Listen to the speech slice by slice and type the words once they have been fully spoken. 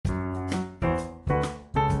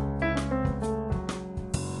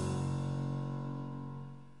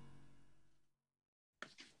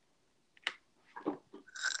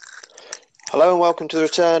Hello and welcome to the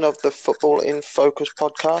return of the Football in Focus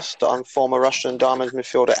podcast. I'm former Russian Diamonds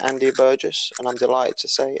midfielder Andy Burgess, and I'm delighted to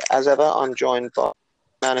say, as ever, I'm joined by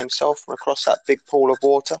the man himself from across that big pool of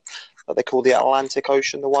water that they call the Atlantic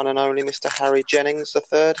Ocean, the one and only Mr. Harry Jennings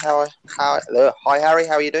III. Hi Harry,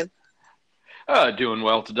 how are you doing? Doing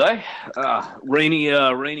well today.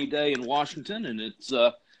 Rainy day in Washington, and it's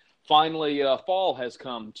finally fall has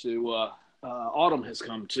come to autumn has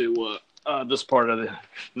come to this part of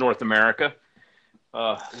North America.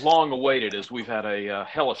 Long awaited, as we've had a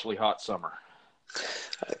hellishly hot summer.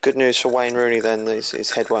 Good news for Wayne Rooney then. His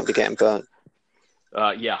head won't be getting burnt.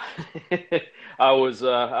 Yeah, I was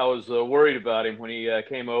worried about him when he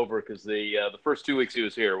came over because the first 2 weeks he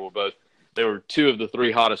was here they were two of the three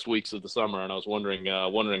hottest weeks of the summer, and I was wondering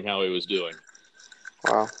how he was doing.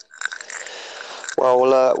 Wow.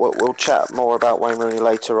 Well, we'll chat more about Wayne Rooney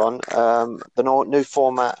later on. The new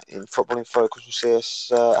format in Football in Focus will see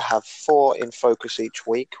us have 4 in focus each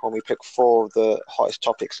week when we pick 4 of the hottest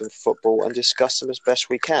topics in football and discuss them as best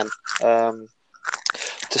we can. To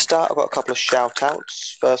start, I've got a couple of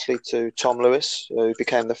shout-outs. Firstly to Tom Lewis, who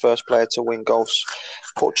became the first player to win golf's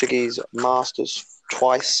Portuguese Masters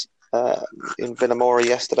twice in Vila Moura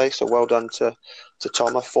yesterday. So well done to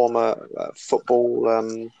Tom, a former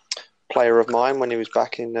football player of mine when he was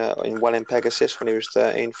back in Welling Pegasus when he was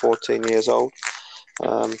 13, 14 years old.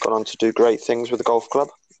 Gone on to do great things with the golf club,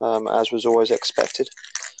 as was always expected.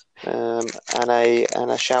 And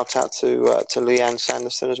a shout out to Leanne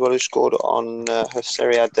Sanderson as well, who scored on her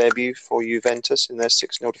Serie A debut for Juventus in their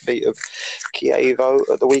 6-0 defeat of Chievo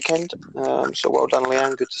at the weekend. So well done,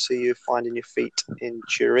 Leanne. Good to see you finding your feet in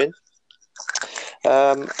Turin.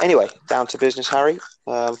 Anyway, down to business, Harry.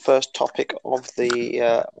 First topic of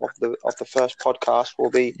the first podcast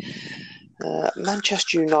will be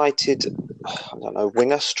Manchester United. I don't know,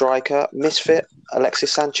 winger, striker, misfit,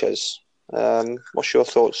 Alexis Sanchez. What's your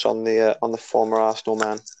thoughts on the former Arsenal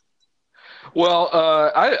man? Well,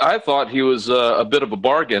 I thought he was a bit of a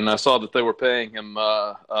bargain. I saw that they were paying him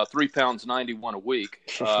 £3.91 a week,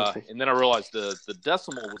 and then I realized the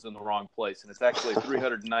decimal was in the wrong place, and it's actually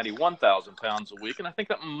 £391,000 a week, and I think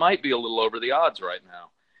that might be a little over the odds right now.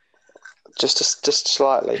 Just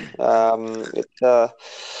slightly.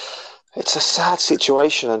 It's a sad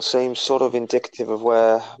situation and seems sort of indicative of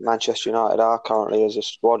where Manchester United are currently as a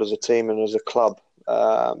squad, as a team, and as a club.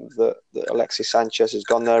 That Alexis Sanchez has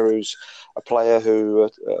gone there, who's a player who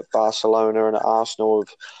at Barcelona and at Arsenal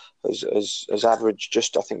has averaged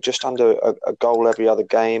just under a goal every other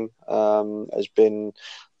game. Has been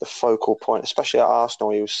the focal point, especially at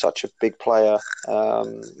Arsenal. He was such a big player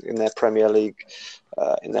in their Premier League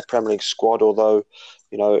squad. Although,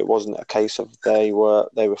 you know, it wasn't a case of they were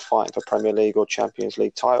fighting for Premier League or Champions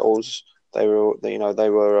League titles. They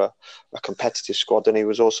were a competitive squad, and he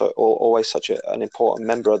was also always such an important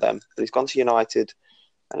member of them. But he's gone to United,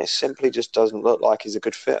 and it simply just doesn't look like he's a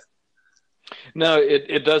good fit. No,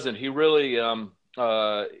 it doesn't. He really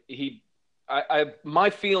my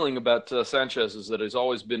feeling about Sanchez is that he's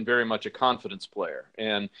always been very much a confidence player,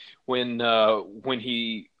 and when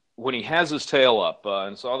he has his tail up,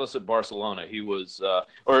 and saw this at Barcelona, he was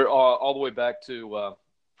all the way back to.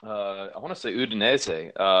 I want to say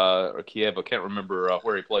Udinese or Kiev. I can't remember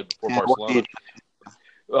where he played before Barcelona.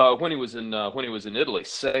 When he was in Italy,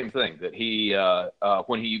 same thing. That he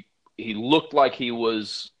when he looked like he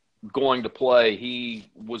was going to play, he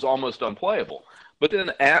was almost unplayable. But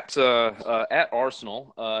then at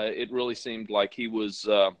Arsenal, it really seemed like he was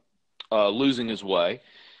losing his way,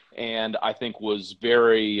 and I think was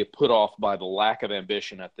very put off by the lack of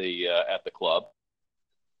ambition at the club.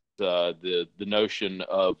 The notion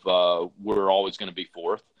of we're always going to be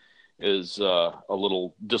fourth is a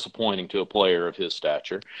little disappointing to a player of his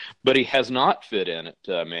stature. But he has not fit in at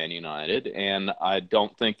Man United, and I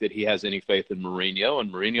don't think that he has any faith in Mourinho,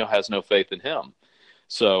 and Mourinho has no faith in him.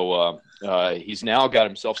 So he's now got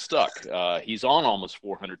himself stuck. He's on almost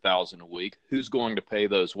 $400,000 a week. Who's going to pay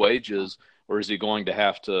those wages, or is he going to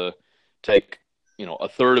have to take a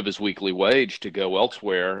third of his weekly wage to go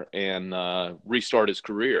elsewhere and restart his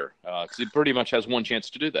career? Because he pretty much has one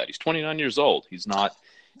chance to do that. He's 29 years old. He's not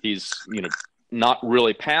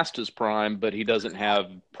really past his prime, but he doesn't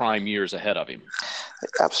have prime years ahead of him.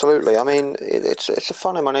 Absolutely. I mean, it's a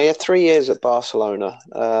funny one. He had 3 years at Barcelona.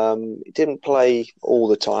 He didn't play all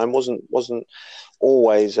the time. wasn't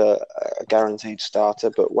always a guaranteed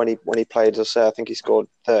starter, but when he played, as I say, I think he scored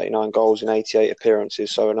 39 goals in 88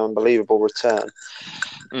 appearances, so an unbelievable return.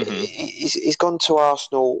 Mm-hmm. He's gone to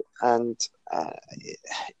Arsenal, and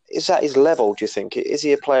is that his level, do you think? Is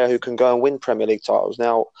he a player who can go and win Premier League titles?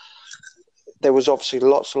 Now, there was obviously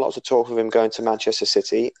lots and lots of talk of him going to Manchester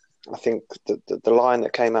City. I think the line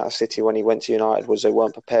that came out of City when he went to United was they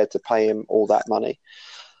weren't prepared to pay him all that money.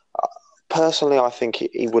 Personally, I think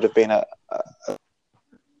he would have been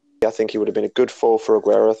I think he would have been a good fall for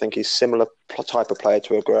Aguero. I think he's similar type of player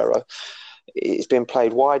to Aguero. He's been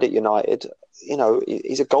played wide at United. You know,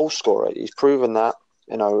 he's a goal scorer. He's proven that.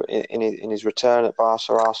 You know, in his return at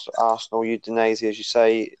Barca, Arsenal, Udinese, as you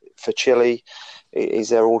say, for Chile, he's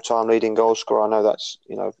their all-time leading goal scorer. I know that's,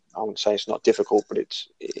 you know, I wouldn't say it's not difficult, but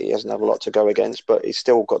he doesn't have a lot to go against. But he's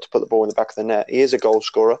still got to put the ball in the back of the net. He is a goal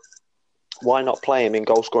scorer. Why not play him in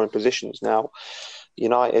goal-scoring positions now?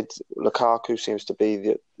 United, Lukaku seems to be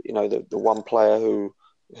the one player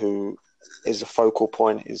who is the focal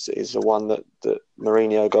point, is the one that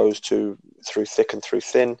Mourinho goes to through thick and through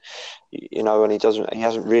thin, you know, and he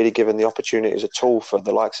hasn't really given the opportunities at all for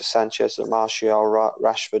the likes of Sanchez and Martial,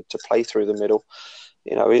 Rashford to play through the middle.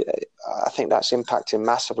 You know, I think that's impacting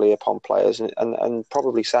massively upon players, and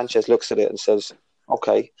probably Sanchez looks at it and says,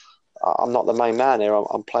 okay, I'm not the main man here.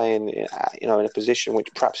 I'm playing, you know, in a position which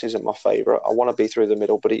perhaps isn't my favourite. I want to be through the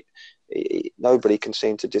middle, but nobody can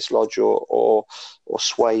seem to dislodge or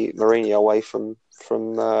sway Mourinho away from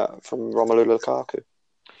Romelu Lukaku.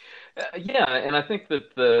 Yeah, and I think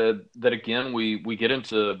that again we get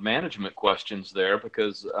into management questions there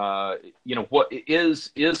because you know, what is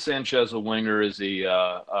Sanchez a winger? Is he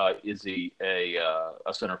a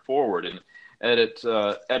center forward? And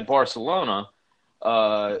at Barcelona.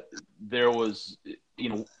 There was, you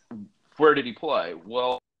know, where did he play?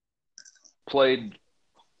 Well, played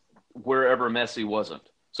wherever Messi wasn't.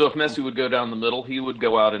 So if Messi would go down the middle, he would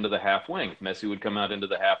go out into the half wing. If Messi would come out into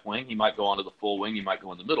the half wing, he might go onto the full wing. He might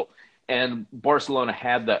go in the middle. And Barcelona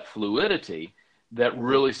had that fluidity that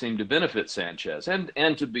really seemed to benefit Sanchez.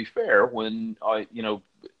 And to be fair, when you know,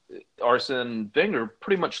 Arsene Wenger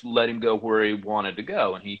pretty much let him go where he wanted to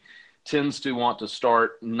go, and he tends to want to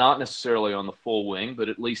start not necessarily on the full wing, but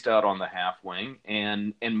at least out on the half wing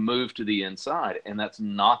and move to the inside. And that's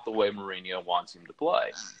not the way Mourinho wants him to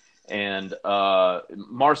play. And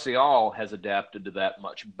Martial has adapted to that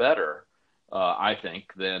much better, I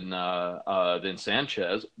think, than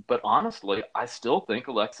Sanchez. But honestly, I still think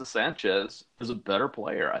Alexis Sanchez is a better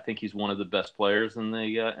player. I think he's one of the best players in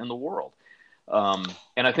the world. And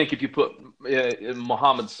I think if you put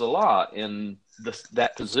Mohamed Salah in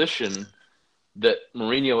that position that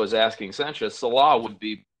Mourinho is asking Sanchez, Salah would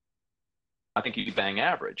be, I think he'd be bang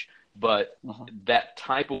average. But that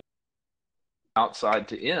type of outside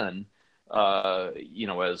to in, you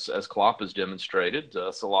know, as Klopp has demonstrated,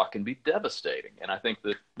 Salah can be devastating. And I think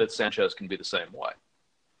that Sanchez can be the same way.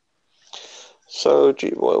 So,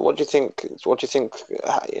 what do you think? What do you think?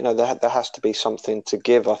 You know, there has to be something to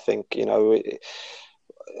give. I think, you know,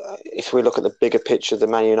 if we look at the bigger picture, the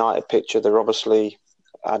Man United picture, they're obviously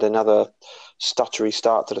had another stuttery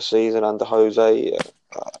start to the season under Jose.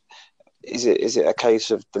 Is it a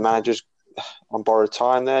case of the manager's on borrowed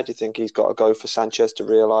time there? Do you think he's got to go for Sanchez to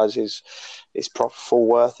realise his full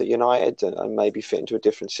worth at United and maybe fit into a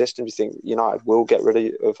different system? Do you think United will get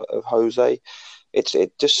rid of Jose?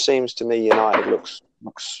 It just seems to me United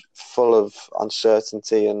looks full of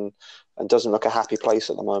uncertainty and doesn't look a happy place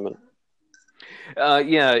at the moment.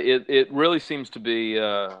 Yeah, it really seems to be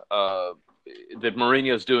that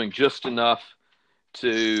Mourinho's doing just enough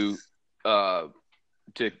to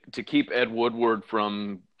keep Ed Woodward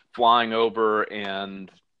from flying over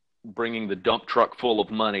and bringing the dump truck full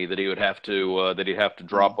of money that he'd have to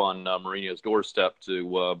drop on Mourinho's doorstep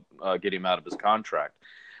to get him out of his contract.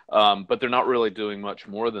 But they're not really doing much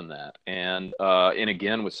more than that. And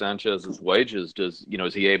again, with Sanchez's wages,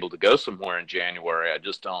 is he able to go somewhere in January? I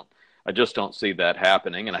just don't see that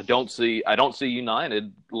happening. And I don't see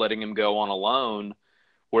United letting him go on a loan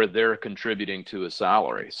where they're contributing to his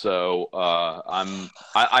salary. So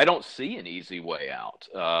I don't see an easy way out.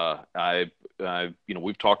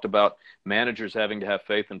 We've talked about managers having to have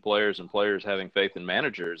faith in players and players having faith in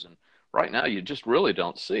managers. And right now you just really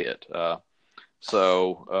don't see it.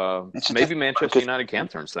 So maybe Manchester United can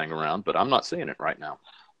turn this thing around, but I'm not seeing it right now.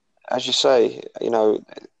 As you say,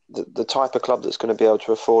 the type of club that's going to be able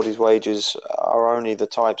to afford his wages are only the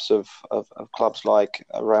types of clubs like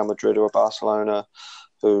Real Madrid or Barcelona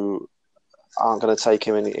who aren't going to take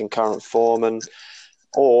him in current form,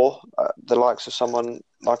 or the likes of someone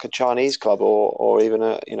like a Chinese club or even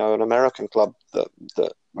an American club that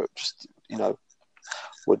just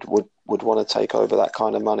would want to take over that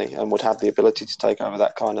kind of money and would have the ability to take over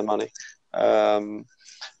that kind of money. And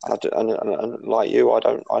like you,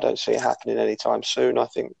 I don't see it happening anytime soon. I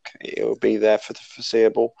think it will be there for the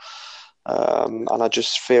foreseeable. And I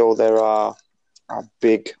just feel there are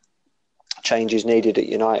big change is needed at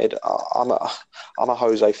United. I'm a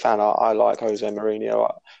Jose fan. I like Jose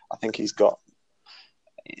Mourinho. I think he's got.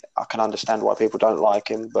 I can understand why people don't like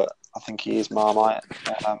him, but I think he is Marmite.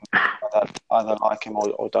 Either like him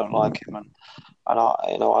or don't like him, and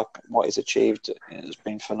what he's achieved has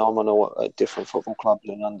been phenomenal at different football clubs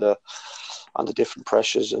and under different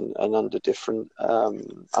pressures and under different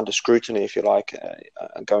under scrutiny, if you like,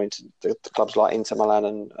 and going to the clubs like Inter Milan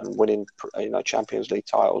and winning Champions League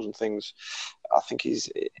titles and things. I think he's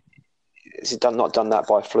not done that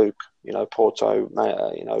by fluke. Porto,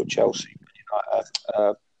 Chelsea,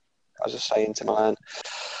 as I say, Inter Milan,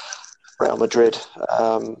 Real Madrid.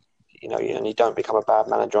 And you don't become a bad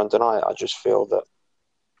manager overnight. I just feel that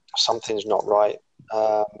something's not right.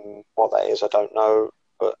 What that is, I don't know,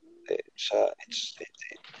 but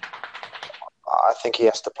I think he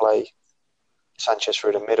has to play Sanchez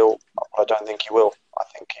through the middle, but I don't think he will. I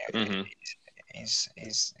think he's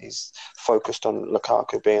focused on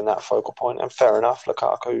Lukaku being that focal point, and fair enough.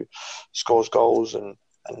 Lukaku scores goals and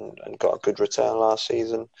got a good return last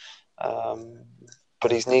season,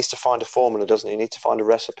 but he needs to find a formula, doesn't he? He needs to find a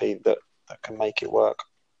recipe that can make it work.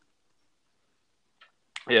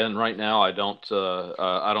 Yeah, and right now I don't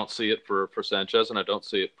see it for Sanchez, and I don't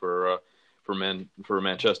see it for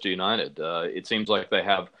Manchester United. It seems like they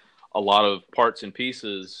have a lot of parts and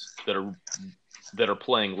pieces that are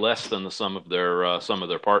playing less than the sum of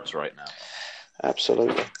their parts right now.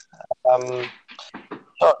 Absolutely.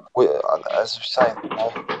 As we say,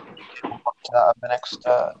 the next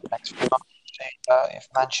few months, if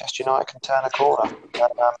Manchester United can turn a corner.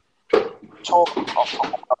 Talk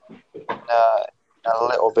a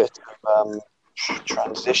little bit of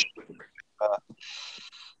transition.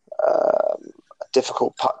 A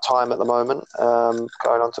difficult time at the moment.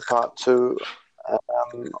 Going on to part two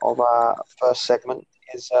of our first segment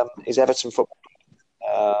is Everton football.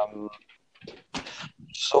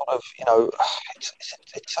 It's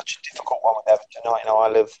such a difficult one with Everton. I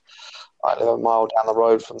live a mile down the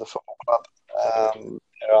road from the football club.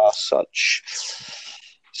 They are such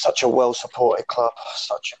a well-supported club,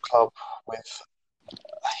 such a club with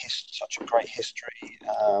such a great history,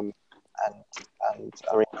 and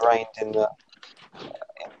are ingrained in the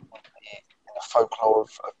folklore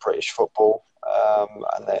of British football.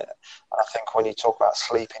 And I think when you talk about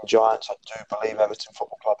sleeping giants, I do believe Everton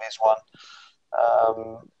Football Club is one.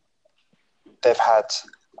 They've had,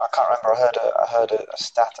 I can't remember, I heard a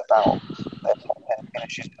stat about their top 10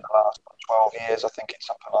 finishes in the last 12 years. I think it's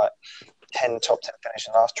something like 10 top 10 finishes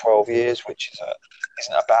in the last 12 years, which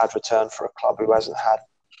isn't a bad return for a club who hasn't had,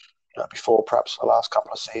 before perhaps the last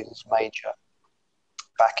couple of seasons, major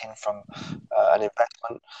backing from an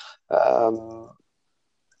investment.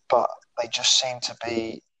 But they just seem to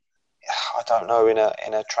be, I don't know, in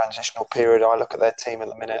a transitional period. I look at their team at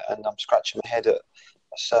the minute and I'm scratching my head at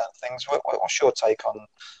certain things. What's your take on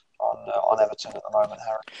Everton at the moment,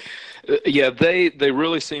 Harry? Yeah, they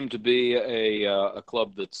really seem to be a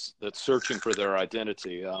club that's searching for their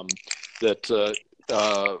identity.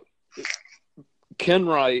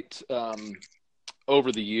 Kenwright,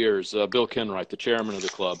 over the years, Bill Kenwright, the chairman of the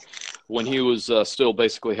club, when he was still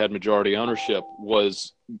basically had majority ownership,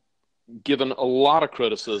 was given a lot of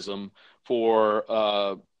criticism for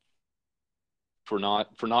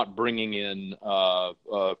not bringing in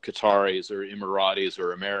Qataris or Emiratis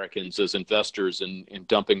or Americans as investors and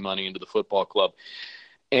dumping money into the football club.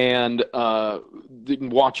 And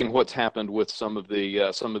watching what's happened with some of the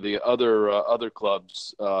other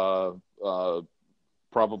clubs,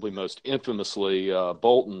 probably most infamously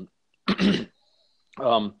Bolton,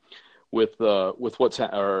 with what's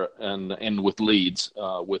and with Leeds,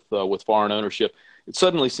 with foreign ownership. It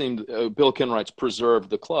suddenly seemed Bill Kenwright's preserved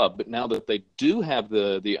the club, but now that they do have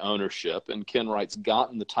the ownership, and Kenwright's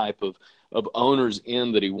gotten the type of owners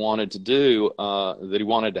in that he wanted to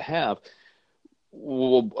have.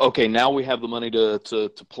 Well, okay, now we have the money to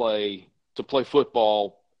play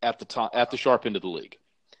football at the sharp end of the league,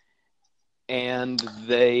 and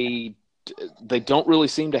they don't really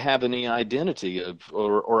seem to have any identity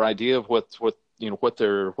or idea of what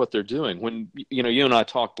they're doing. When you and I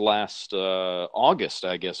talked last August,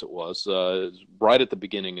 I guess it was, right at the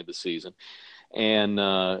beginning of the season, and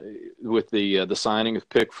with the signing of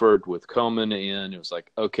Pickford, with Coman in, it was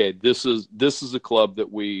like, okay, this is a club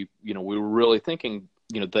that we were really thinking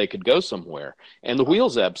they could go somewhere, and the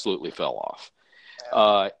wheels absolutely fell off.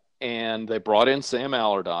 And they brought in Sam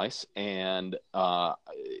Allardyce, and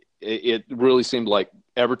it really seemed like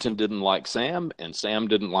Everton didn't like Sam, and Sam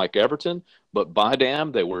didn't like Everton. But by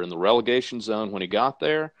damn, they were in the relegation zone when he got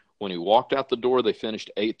there. When he walked out the door, they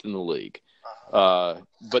finished 8th in the league.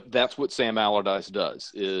 But that's what Sam Allardyce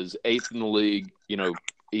does, is eighth in the league.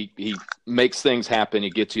 He makes things happen. He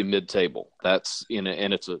gets you mid-table. That's, and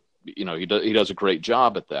it's he does a great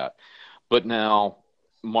job at that. But now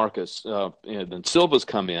Marcus, then Silva's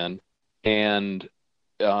come in, and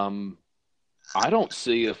I don't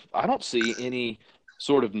see any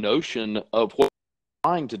sort of notion of what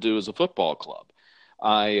they're trying to do as a football club.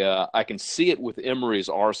 I can see it with Emery's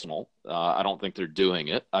Arsenal. I don't think they're doing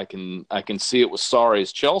it. I can see it with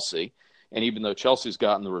Sarri's Chelsea, and even though Chelsea's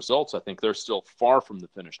gotten the results, I think they're still far from the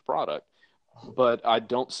finished product. But I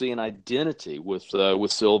don't see an identity with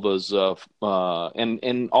Silva's,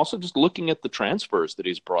 and also just looking at the transfers that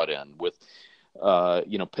he's brought in with,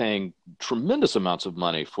 paying tremendous amounts of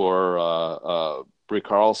money for Brie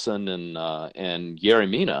Carlson and Yerry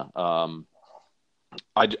Mina.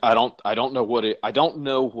 I don't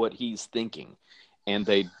know what he's thinking, and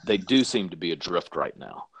they do seem to be adrift right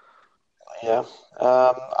now. Yeah,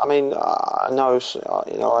 I mean, I know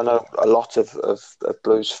a lot of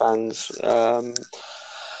Blues fans.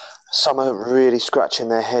 Some are really scratching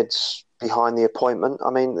their heads behind the appointment. I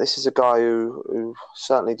mean, this is a guy who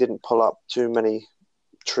certainly didn't pull up too many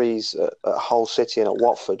trees at Hull City and at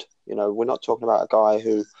Watford. We're not talking about a guy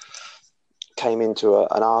who came into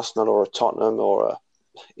an Arsenal or a Tottenham or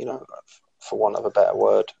for want of a better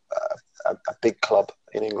word, a big club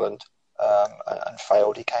in England. And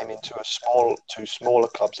failed. He came into two smaller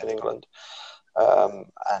clubs in England, and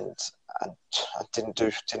didn't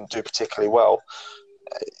do particularly well.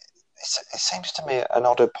 It seems to me an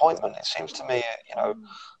odd appointment. It seems to me,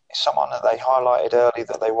 someone that they highlighted early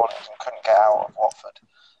that they wanted and couldn't get out of Watford.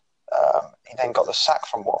 He then got the sack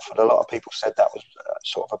from Watford. A lot of people said that was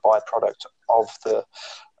sort of a byproduct of the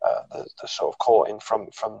sort of courting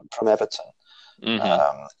from Everton.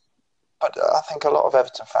 Mm-hmm. But I think a lot of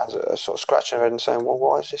Everton fans are sort of scratching their head and saying, well,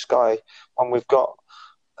 why is this guy, when we've got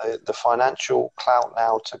the financial clout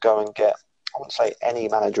now to go and get, I wouldn't say any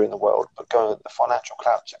manager in the world, but the financial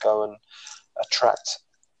clout to go and attract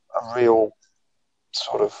a real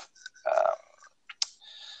sort of,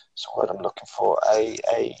 what's the word I'm looking for,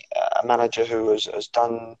 a manager who has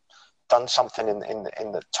done something in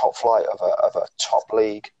the top flight of a top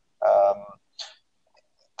league.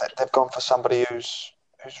 They've gone for somebody who's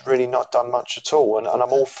really not done much at all, and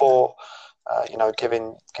I'm all for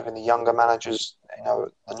giving the younger managers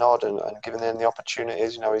the nod and giving them the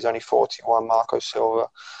opportunities. He's only 41, Marco Silva,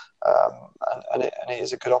 and it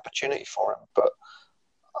is a good opportunity for him. But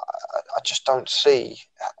I just don't see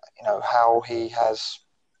how he has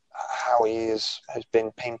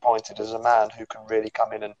been pinpointed as a man who can really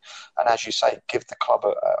come in and as you say, give the club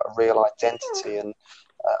a real identity and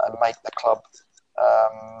make the club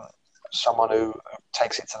someone who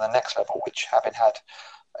takes it to the next level, which having had,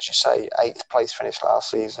 as you say, 8th place finish last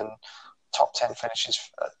season, top 10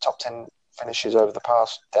 finishes over the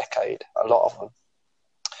past decade, a lot of them,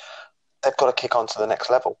 they've got to kick on to the next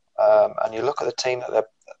level. And you look at the team that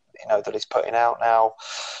that he's putting out now.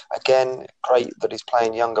 Again, great that he's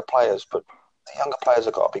playing younger players, but the younger players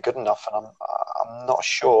have got to be good enough, and I'm not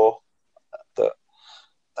sure that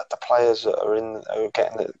the players that are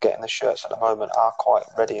getting the shirts at the moment are quite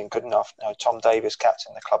ready and good enough. Tom Davies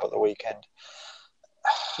captained the club at the weekend.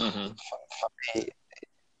 Mm-hmm. For me,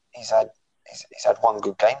 he's had one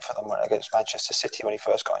good game for them against Manchester City when he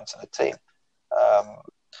first got into the team.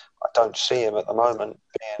 I don't see him at the moment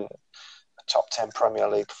being a top 10 Premier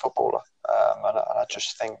League footballer, and I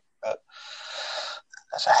just think that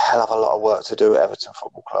there's a hell of a lot of work to do at Everton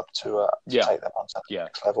Football Club to take them on to the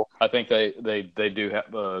next level. I think they do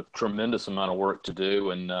have a tremendous amount of work to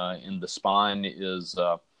do, and the spine is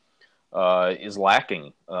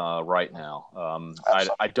lacking right now.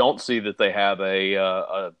 I don't see that they have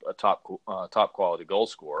a top quality goal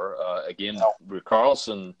scorer. Again, no.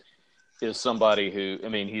 Carlson is somebody who, I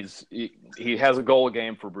mean, he has a goal a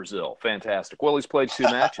game for Brazil. Fantastic. Well, he's played 2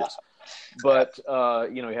 matches, but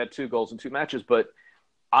he had 2 goals in 2 matches, but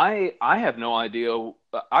I have no idea.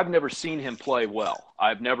 I've never seen him play well.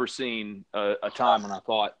 I've never seen a time when I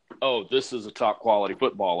thought, "Oh, this is a top quality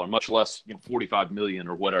footballer," much less 45 million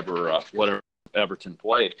or whatever Everton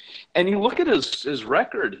played. And you look at his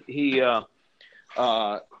record. He had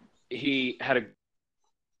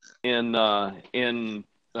in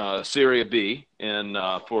Serie B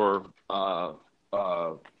for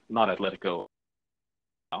not Atletico,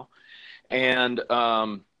 and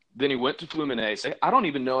then he went to Fluminense. I don't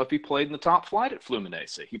even know if he played in the top flight at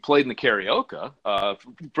Fluminense. He played in the Carioca.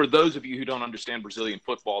 For those of you who don't understand Brazilian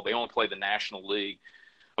football, they only play the National League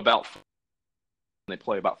they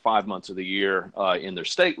play about 5 months of the year in their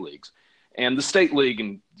state leagues. And the state league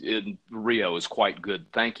in Rio is quite good.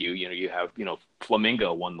 Thank you. You have,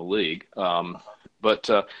 Flamengo won the league. But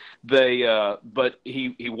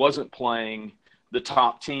he wasn't playing the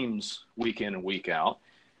top teams week in and week out.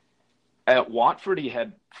 At Watford, he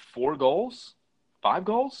had 5 goals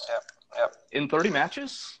in 30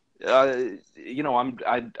 matches. I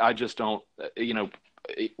just don't,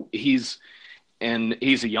 he's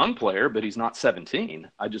a young player, but he's not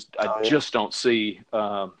 17. I just don't see,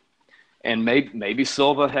 and maybe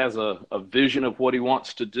Silva has a vision of what he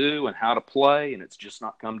wants to do and how to play, and it's just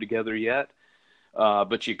not come together yet.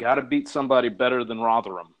 But you got to beat somebody better than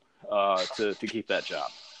Rotherham to keep that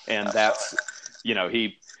job. And that's,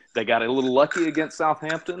 they got a little lucky against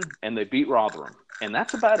Southampton, and they beat Rotherham, and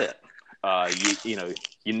that's about it. You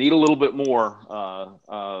need a little bit more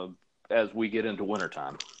as we get into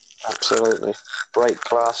wintertime. Absolutely. Break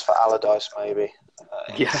glass for Allardyce, maybe.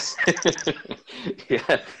 Yes.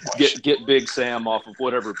 Yeah. Get Big Sam off of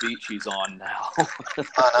whatever beach he's on now.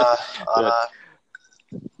 I know.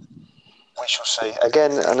 We shall see.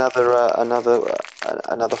 Again,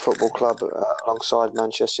 another football club alongside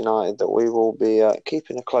Manchester United that we will be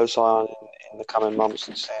keeping a close eye on in the coming months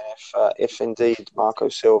and seeing if indeed Marco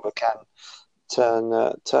Silva can turn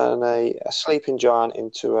a sleeping giant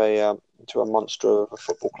into a monster of a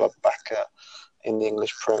football club back in the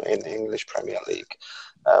English Premier League.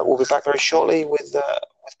 We'll be back very shortly with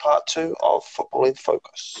part 2 of Football in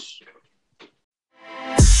Focus.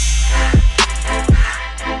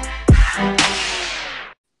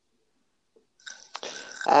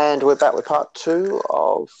 And we're back with part 2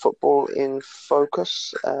 of Football in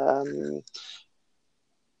Focus.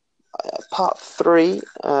 Part 3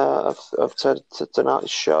 of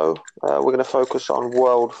tonight's show, we're going to focus on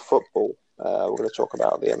world football. We're going to talk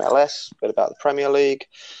about the MLS, a bit about the Premier League,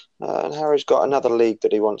 and Harry's got another league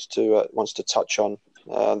that he wants to touch on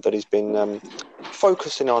that he's been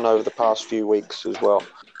focusing on over the past few weeks as well.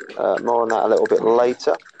 More on that a little bit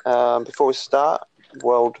later. Before we start,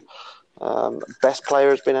 world best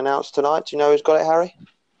player has been announced tonight. Do you know who's got it, Harry?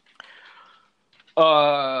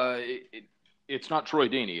 It's not Troy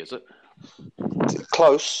Deeney, is it?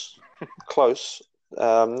 Close.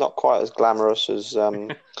 Not quite as glamorous as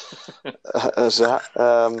as that.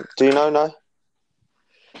 Do you know? No.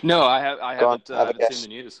 No, I haven't seen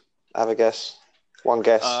the news. Have a guess. One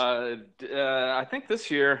guess. I think this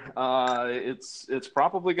year it's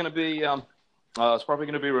probably going to be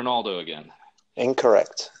Ronaldo again.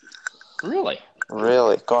 Incorrect. Really?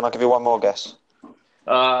 Go on, I'll give you one more guess.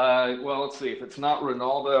 Well, let's see. If it's not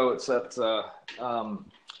Ronaldo, it's that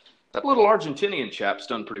little Argentinian chap's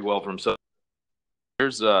done pretty well for himself.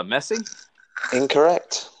 Here's Messi.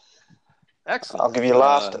 Incorrect. Excellent. I'll give you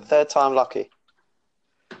third time lucky.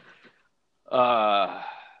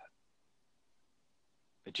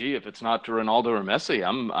 Gee, if it's not Ronaldo or Messi,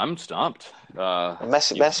 I'm stumped.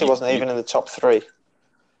 Messi wasn't even in the top 3.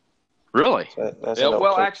 Really?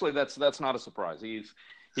 So actually, that's not a surprise. He's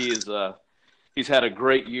had a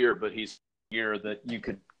great year, but he's a year that you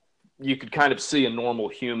could kind of see a normal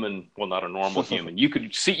human. Well, not a normal human. You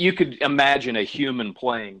could imagine a human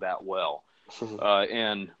playing that well.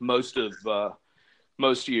 And most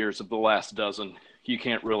years of the last dozen, you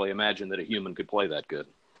can't really imagine that a human could play that good.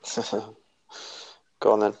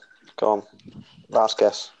 Go on then. Go on. Last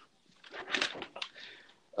guess.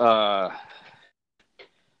 Trying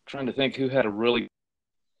to think who had a really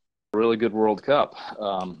good World Cup.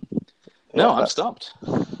 I'm stumped.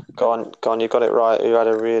 Go on. You got it right. Who had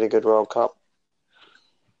a really good World Cup?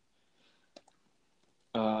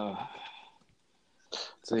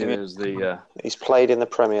 He's played in the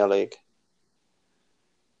Premier League.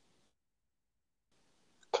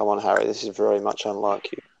 Come on, Harry. This is very much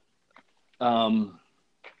unlike you.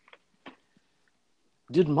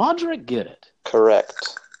 Did Modric get it?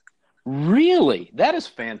 Correct. Really? That is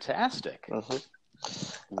fantastic. Mm-hmm.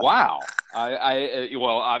 Wow.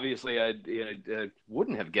 Obviously I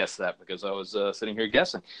wouldn't have guessed that because I was sitting here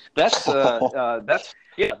guessing. That's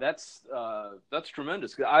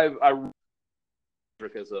tremendous. I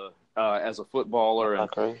as a footballer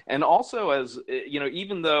and also as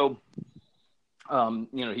even though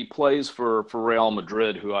he plays for Real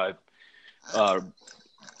Madrid, who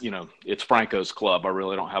it's Franco's club. I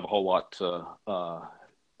really don't have a whole lot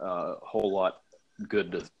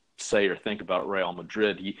good to say or think about Real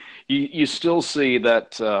Madrid. You still see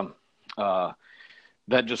that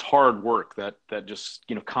that just hard work, that just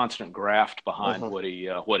constant graft behind what he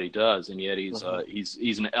does, and yet he's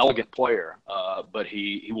an elegant player, but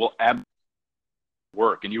he will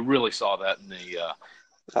work, and you really saw that in the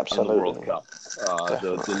World Cup,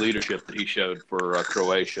 the leadership that he showed for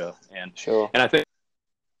Croatia, and I think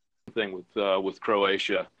thing with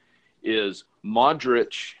Croatia is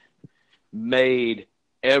Modric made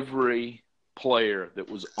every player that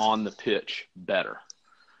was on the pitch better.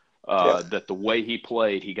 That the way he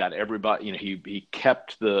played, he got everybody. He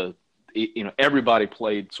kept everybody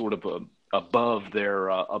played sort of above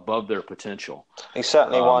their potential. He's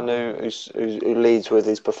certainly one who leads with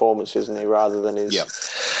his performance, isn't he? Rather than his,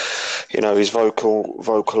 his vocal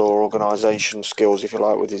or organisation skills, if you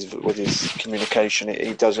like, with his communication.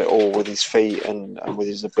 He does it all with his feet and with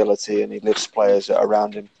his ability, and he lifts players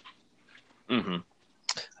around him. Mm-hmm.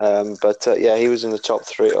 He was in the top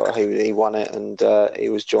three. Or he won it, and he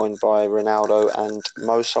was joined by Ronaldo and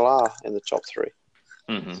Mo Salah in the top three.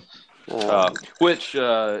 Mm-hmm. Which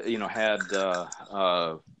had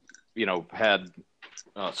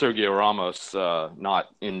Sergio Ramos not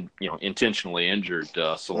intentionally injured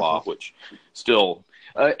Salah, which still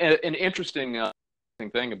an interesting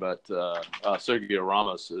thing about Sergio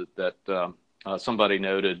Ramos is that somebody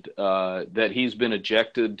noted that he's been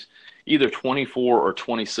ejected either 24 or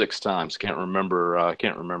 26 times. Can't remember,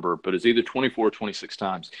 but it's either 24 or 26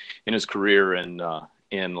 times in his career in La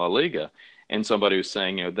Liga. And somebody was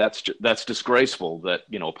saying, that's disgraceful that,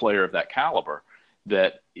 a player of that caliber,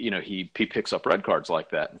 that, he picks up red cards like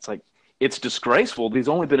that. It's like, it's disgraceful. He's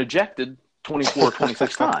only been ejected 24 or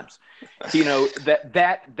 26 times.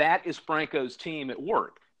 That is Franco's team at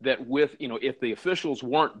work. That with, if the officials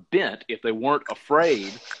weren't bent, if they weren't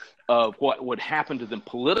afraid of what would happen to them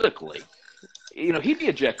politically, he'd be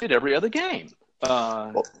ejected every other game.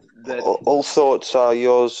 All thoughts are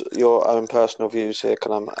yours, your own personal views here.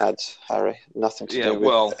 Can I add, Harry? Nothing to do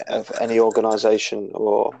with any organisation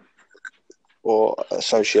or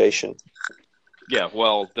association. Yeah,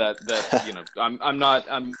 well,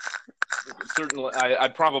 I'm certainly.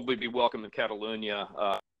 I'd probably be welcome in Catalonia,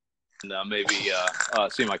 and maybe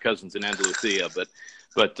see my cousins in Andalusia,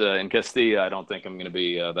 but in Castilla, I don't think I'm going to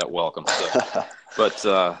be that welcome.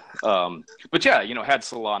 So. But yeah, had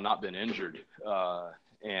Salah not been injured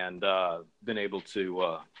and been able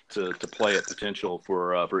to play at potential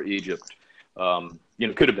for Egypt,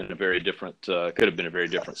 could have been a very different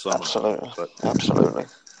summer. Absolutely.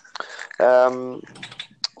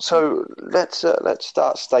 So let's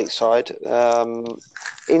start stateside.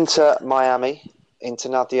 Inter Miami.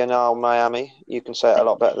 Internacional Miami. You can say it a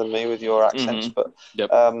lot better than me with your accents, but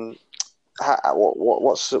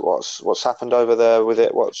what's happened over there with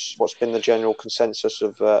it? What's been the general consensus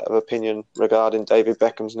of opinion regarding David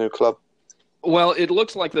Beckham's new club? Well, it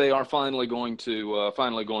looks like they are finally going to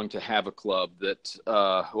have a club that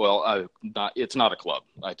it's not a club.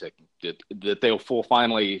 I take it that they'll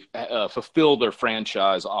finally fulfill their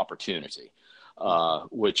franchise opportunity,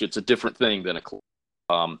 which it's a different thing than a club.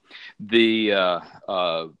 And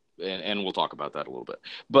we'll talk about that a little bit,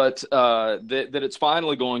 but that it's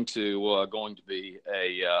finally going to be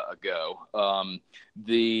a go.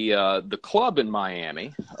 The club in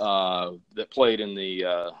Miami that played in the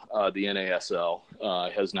NASL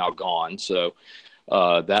has now gone, so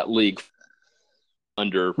that league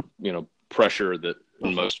under pressure that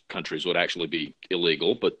in most countries would actually be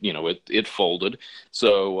illegal, but it folded.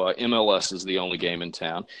 So MLS is the only game in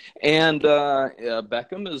town, and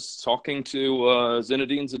Beckham is talking to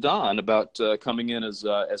Zinedine Zidane about coming in as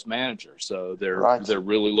manager. So they're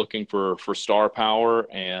really looking for star power,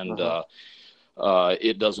 and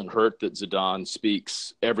it doesn't hurt that Zidane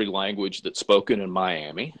speaks every language that's spoken in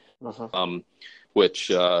Miami, which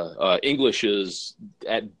English is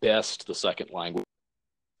at best the second language.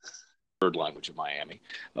 Third language of Miami,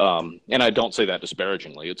 and I don't say that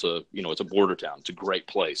disparagingly. It's a border town. It's a great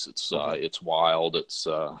place. It's wild. It's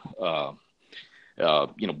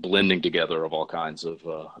blending together of all kinds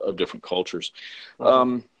of different cultures.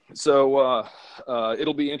 So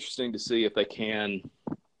it'll be interesting to see if they can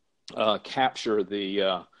capture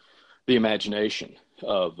the imagination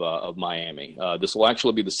of Miami. This will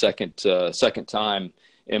actually be the second time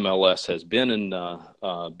MLS has been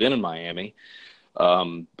in Miami.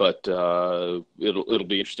 But it'll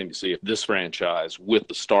be interesting to see if this franchise, with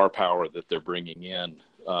the star power that they're bringing in,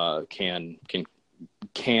 can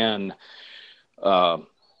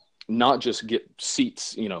not just get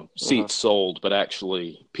seats sold, but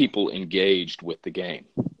actually people engaged with the game.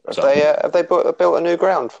 Have they built a new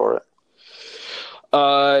ground for it?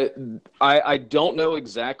 I don't know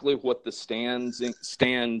exactly what the standing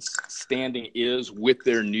is with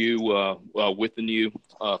their new with the new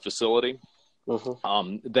facility.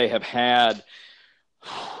 They have had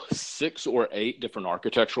 6 or 8 different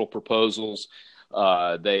architectural proposals.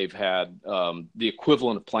 They've had the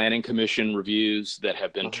equivalent of planning commission reviews that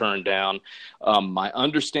have been turned down. My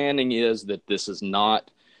understanding is that this is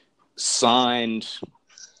not signed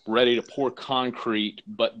ready to pour concrete,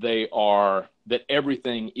 but that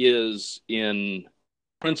everything is in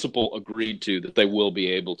principle agreed to, that they will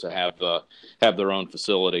be able to have their own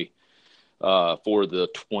facility for the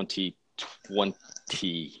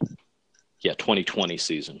 2020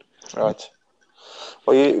 season. Right.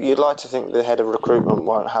 Well, you'd like to think the head of recruitment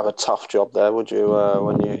won't have a tough job there, would you?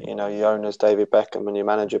 When your owner's David Beckham and your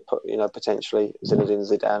manager, potentially Zinedine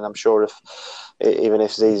Zidane. I'm sure even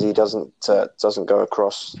if Zizi doesn't go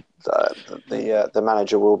across, the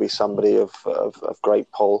manager will be somebody of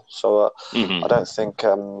great pull. So I don't think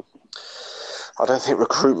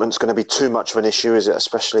recruitment's going to be too much of an issue, is it?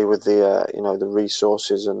 Especially with the the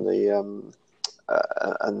resources and the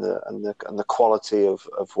the quality of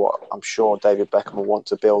what I'm sure David Beckham will want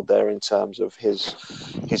to build there in terms of his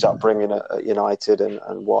upbringing at United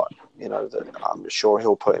and what that I'm sure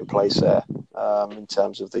he'll put in place there in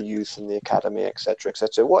terms of the youth and the academy, etc.,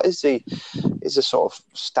 etc. What is the sort of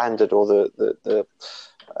standard or the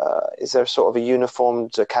is there sort of a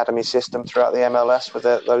uniformed academy system throughout the MLS with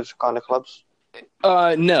those kind of clubs?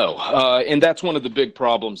 No, and that's one of the big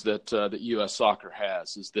problems that U.S. soccer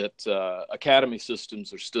has, is that academy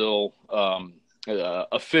systems are still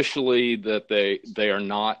officially that they are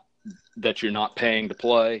not, that you're not paying to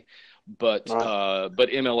play, but right. But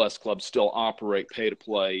MLS clubs still operate pay to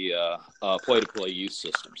play youth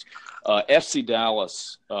systems. FC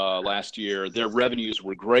Dallas last year, their revenues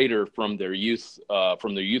were greater from their youth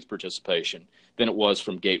participation than it was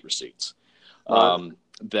from gate receipts. Right.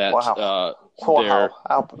 Wow.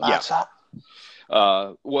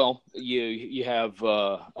 Well, you have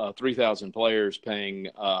 3,000 players paying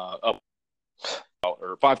up,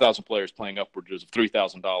 or 5,000 players playing upwards of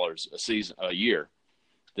 $3,000 a year.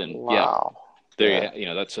 Then wow.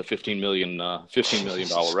 That's a $15 million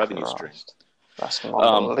revenue stream. That's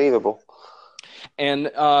unbelievable. And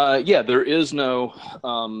there is no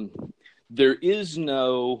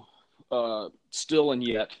still and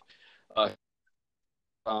yet.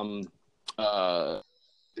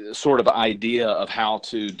 Sort of idea of how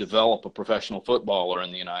to develop a professional footballer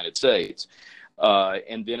in the United States.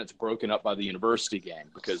 And then it's broken up by the university game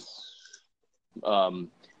because,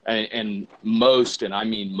 and most, and I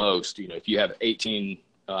mean most, if you have 18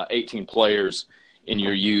 players in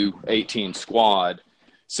your U18 squad,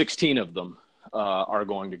 16 of them are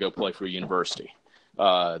going to go play for a university.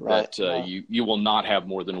 You will not have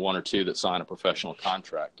more than one or two that sign a professional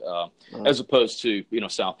contract, as opposed to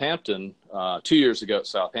Southampton. 2 years ago at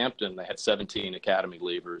Southampton, they had 17 academy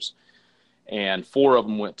leavers, and 4 of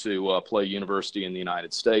them went to play university in the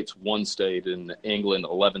United States. 1 stayed in England.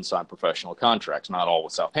 11 signed professional contracts. Not all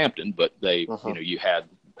with Southampton, but they you had,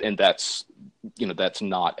 and that's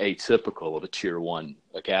not atypical of a tier 1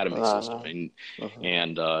 academy system.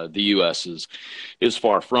 And the U.S. is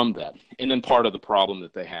far from that. And then part of the problem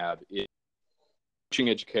that they have is the coaching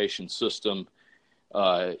education system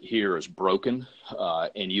here is broken,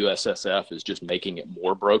 and USSF is just making it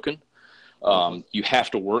more broken. You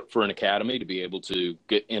have to work for an academy to be able to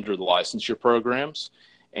enter the licensure programs,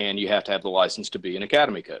 and you have to have the license to be an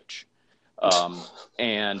academy coach.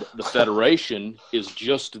 And the federation is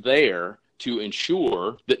just there to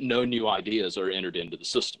ensure that no new ideas are entered into the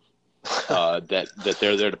system, that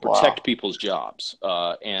they're there to protect people's jobs.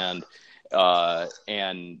 And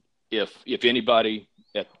if anybody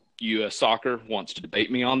at U.S. Soccer wants to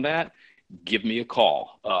debate me on that, give me a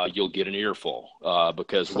call. You'll get an earful,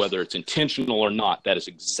 because whether it's intentional or not, that is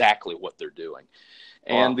exactly what they're doing.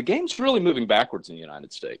 And the game's really moving backwards in the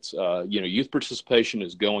United States. Youth participation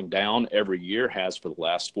is going down every year, has for the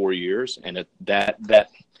last 4 years, and that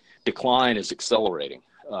decline is accelerating.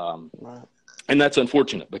 And that's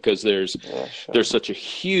unfortunate because there's such a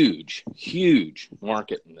huge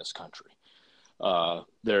market in this country. The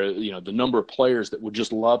number of players that would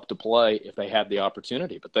just love to play if they had the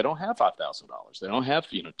opportunity, but they don't have $5,000. They don't have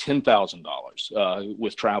 $10,000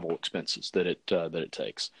 with travel expenses that it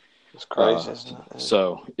takes. It's crazy, isn't it?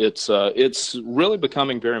 So it's really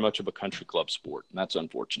becoming very much of a country club sport, and that's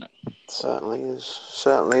unfortunate. Certainly is.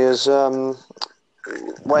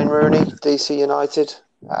 Wayne Rooney, DC United.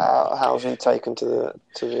 How's he taken to the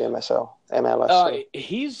MLS?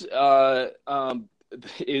 He's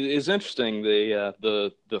it's interesting.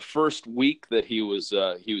 The first week that he was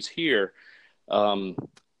here,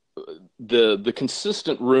 the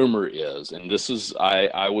consistent rumor is, and this is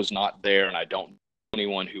I was not there, and I don't know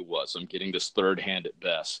anyone who was. I'm getting this third hand at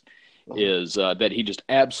best. Is that he just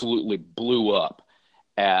absolutely blew up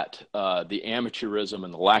at the amateurism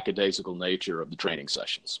and the lackadaisical nature of the training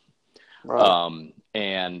sessions. Right.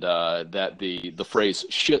 And that the phrase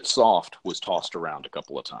 "shit soft" was tossed around a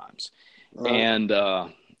couple of times. Right.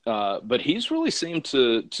 but he's really seemed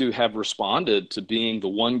to have responded to being the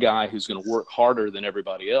one guy who's going to work harder than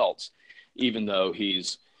everybody else, even though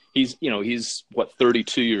he's what,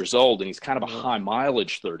 32 years old, and he's kind of a high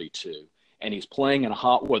mileage 32, and he's playing in a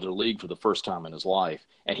hot weather league for the first time in his life,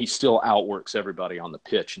 and he still outworks everybody on the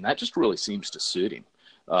pitch, and that just really seems to suit him.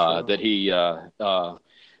 Sure. That he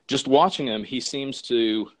just watching him, he seems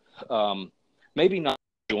to maybe not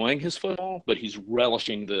enjoying his football, but he's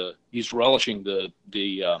relishing the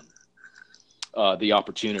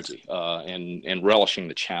opportunity and relishing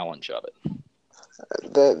the challenge of it.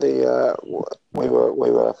 We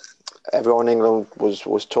were everyone in England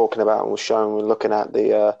was talking about and was showing. We're looking at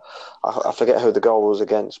I forget who the goal was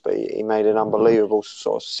against, but he made an unbelievable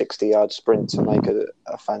sort of 60-yard sprint to make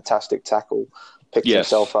a fantastic tackle, picked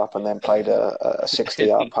himself up, and then played a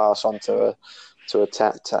 60-yard pass onto a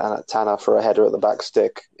Tanner for a header at the back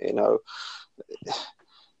stick. You know,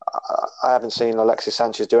 I haven't seen Alexis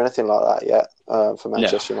Sanchez do anything like that yet for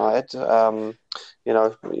Manchester United.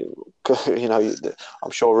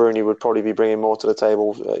 I'm sure Rooney would probably be bringing more to the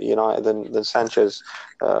table at United than Sanchez,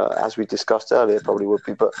 as we discussed earlier, probably would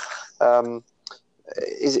be. But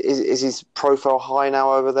is his profile high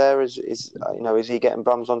now over there? Is he getting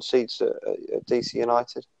bums on seats at DC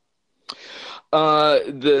United?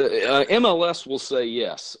 The MLS will say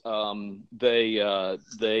yes.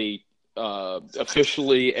 They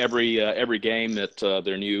officially every game at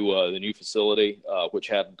their new facility, which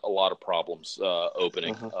had a lot of problems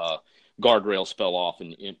opening. Guardrails fell off,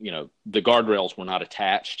 and the guardrails were not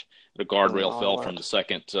attached. The guardrail fell from the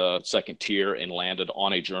second tier and landed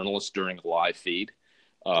on a journalist during a live feed.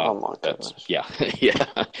 Oh my goodness! Yeah.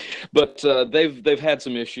 But they've had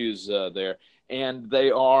some issues there, and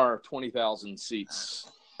they are 20,000 seats.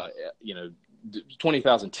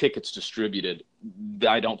 20,000 tickets distributed.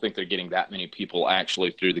 I don't think they're getting that many people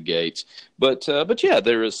actually through the gates, but yeah,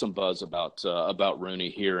 there is some buzz about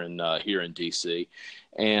Rooney here in DC,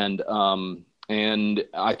 and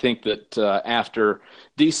I think that after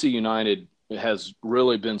DC United has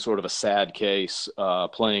really been sort of a sad case,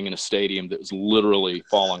 playing in a stadium that was literally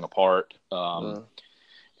falling apart,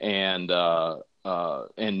 and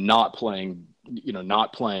not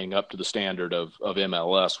playing up to the standard of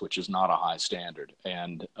MLS, which is not a high standard,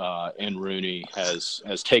 and Rooney has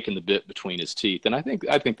taken the bit between his teeth, and I think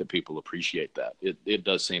that people appreciate that. It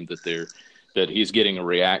does seem that he's getting a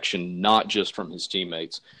reaction not just from his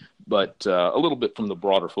teammates, but a little bit from the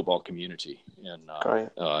broader football community in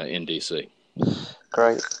DC.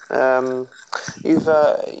 Great.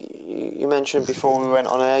 You mentioned before we went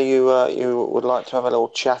on air you would like to have a little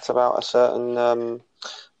chat about a certain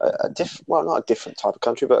not a different type of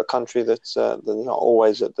country, but a country that's not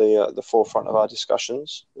always at the forefront of our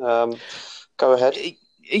discussions. Go ahead.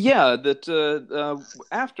 Yeah, that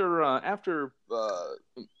after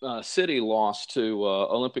City lost to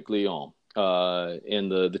Olympique Lyon in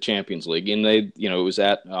the Champions League, and it was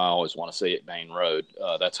I always want to say at Main Road.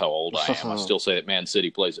 That's how old I am. I still say that Man City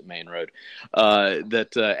plays at Main Road.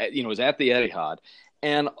 It was at the Etihad.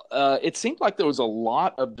 And it seemed like there was a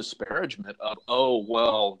lot of disparagement of,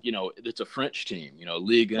 it's a French team.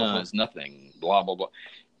 Ligue 1 is nothing, blah, blah, blah.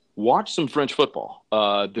 Watch some French football.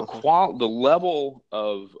 The level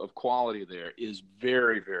of quality there is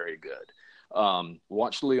very, very good.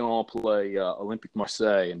 Watch Lyon play Olympique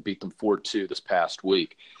Marseille and beat them 4-2 this past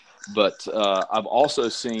week. But I've also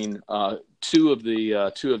seen two of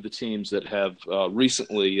the teams that have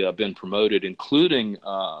recently been promoted, including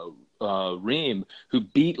Reims, who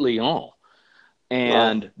beat Lyon.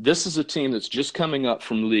 And this is a team that's just coming up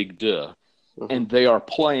from Ligue 2, and they are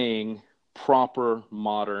playing proper,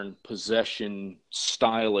 modern, possession,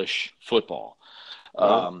 stylish football.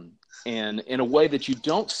 And in a way that you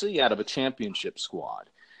don't see out of a championship squad.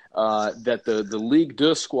 That the Ligue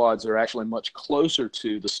 2 squads are actually much closer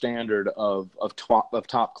to the standard of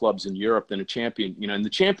top clubs in Europe than a champion. And the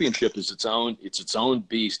championship is its own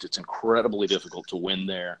beast. It's incredibly difficult to win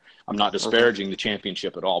there. I'm not disparaging the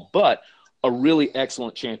championship at all, but a really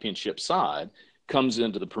excellent championship side comes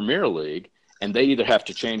into the Premier League, and they either have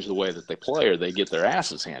to change the way that they play or they get their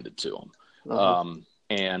asses handed to them.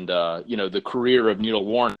 The career of Neil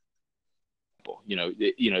Warnock,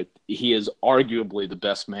 he is arguably the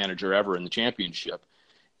best manager ever in the championship.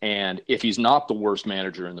 And if he's not the worst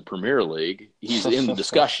manager in the Premier League, he's in the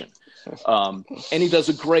discussion. And he does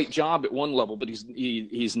a great job at one level, but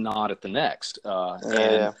he's not at the next. But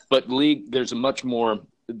there's a much more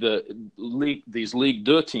these Ligue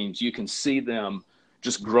 2 teams. You can see them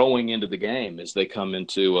just growing into the game as they come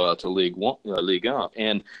into to Ligue 1.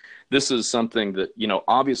 And this is something that,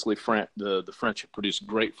 obviously the French have produced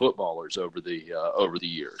great footballers over the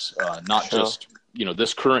years, not Sure. just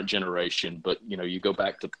this current generation, but you go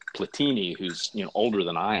back to Platini, who's older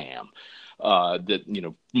than I am.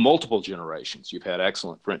 That multiple generations, you've had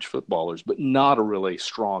excellent French footballers, but not a really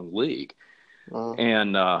strong league.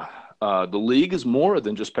 And the league is more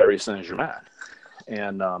than just Paris Saint-Germain.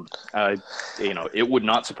 And it would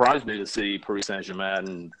not surprise me to see Paris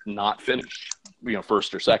Saint-Germain not finish,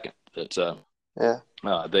 first or second. That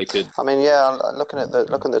they could. I mean, yeah, looking at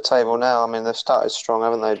the table now, I mean, they've started strong,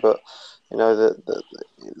 haven't they? But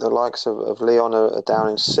the likes of Lyon are down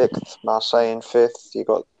in 6th, Marseille in 5th. You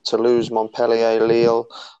got Toulouse, Montpellier, Lille,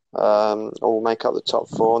 all make up the top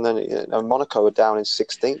 4, and then Monaco are down in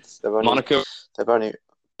 16th. They've only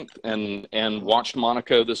and watched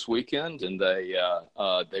Monaco this weekend, and they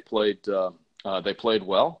played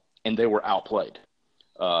well, and they were outplayed.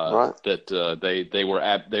 Right. That they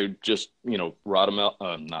just Radamel,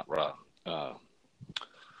 not Rad,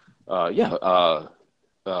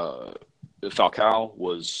 Falcao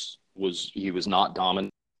was not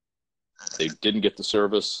dominant. They didn't get the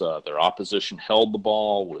service. Their opposition held the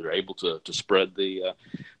ball. Were able to spread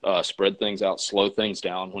things out, slow things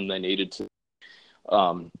down when they needed to.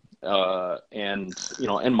 And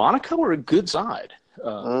Monaco are a good side.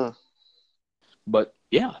 But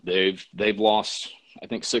yeah, they've lost, I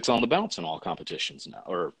think, 6 on the bounce in all competitions now,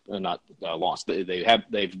 or not lost.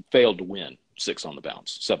 They've failed to win 6 on the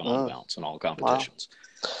bounce, 7 on the bounce in all competitions. Wow.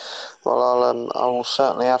 Well, I will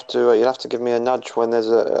certainly have to. You'll have to give me a nudge when there's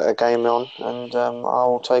a game on, and I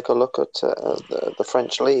will take a look at the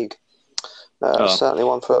French league. Certainly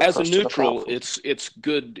one for as for a us to look neutral. out for. It's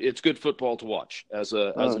good football to watch. As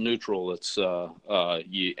a neutral, it's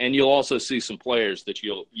you'll also see some players that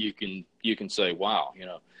you can say, wow,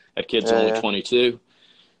 that kid's only 22.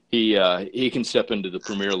 He can step into the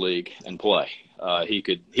Premier League and play. He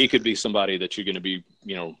could be somebody that you're going to be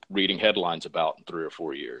reading headlines about in 3 or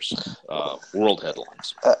 4 years, world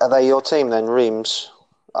headlines. Are they your team then, Reims?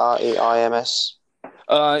 REIMS?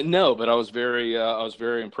 No, but I was very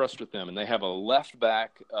impressed with them, and they have a left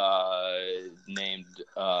back named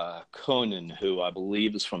Conan, who I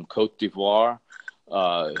believe is from Côte d'Ivoire.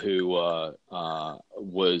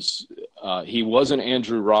 He wasn't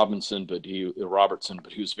Andrew Robertson, but he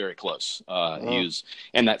was very close. He was,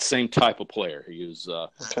 and that same type of player. He was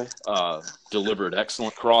delivered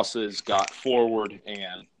excellent crosses, got forward,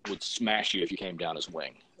 and would smash you if you came down his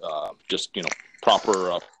wing. Just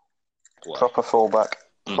proper play. Proper fullback.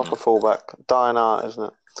 Proper fullback. Dying art, isn't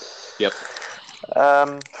it? Yep.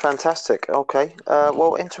 Fantastic. Okay.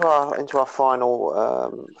 Well, into our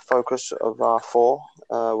final focus of our 4,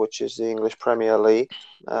 which is the English Premier League.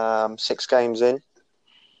 6 games in.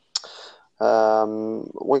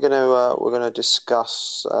 We're gonna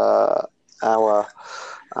discuss our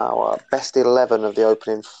best 11 of the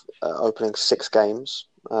opening 6 games.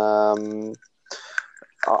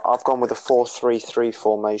 I've gone with a 4-3-3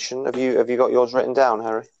 formation. Have you got yours written down,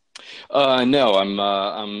 Harry? No,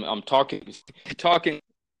 I'm talking, Okay.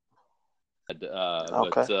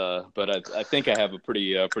 but I think I have a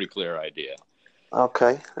pretty clear idea.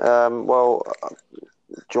 Okay. Well,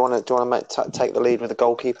 do you want to take the lead with the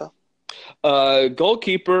goalkeeper?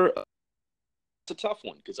 Goalkeeper, it's a tough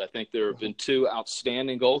one because I think there have been 2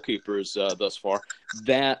 outstanding goalkeepers thus far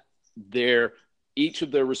that each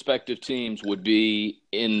of their respective teams would be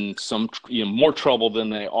in some more trouble than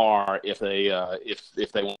they are if they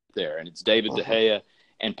weren't there, and it's David De Gea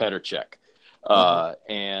and Petr Cech.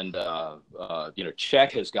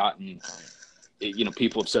 Cech has gotten,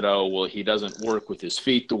 people have said, oh well, he doesn't work with his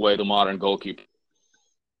feet the way the modern goalkeeper.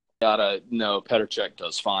 No, Petr Cech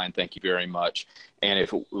does fine, thank you very much. And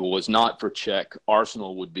if it was not for Cech,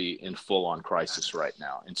 Arsenal would be in full-on crisis right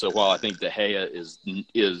now. And so while I think De Gea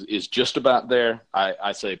is just about there,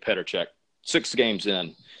 I say Petr Cech, 6 games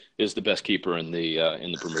in, is the best keeper in the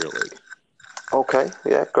Premier League. Okay,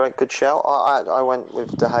 yeah, great, good shout. I went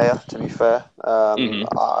with De Gea, to be fair.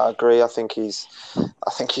 I agree. I think you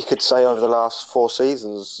could say over the last 4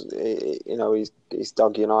 seasons, he's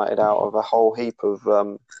dug United out of a whole heap of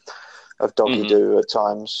doggy do at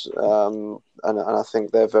times, and I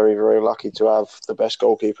think they're very, very lucky to have the best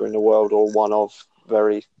goalkeeper in the world, or one of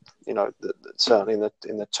very, certainly in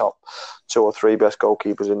the top 2 or 3 best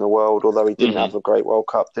goalkeepers in the world. Although he didn't have a great World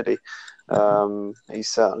Cup, did he? He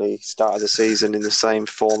certainly started the season in the same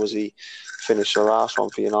form as he finished the last one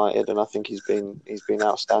for United, and I think he's been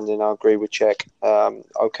outstanding. I agree with Cech.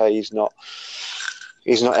 Okay, he's not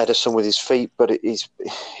Ederson with his feet, but he's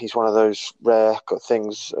one of those rare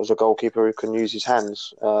things as a goalkeeper who can use his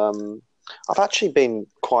hands. I've actually been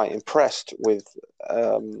quite impressed with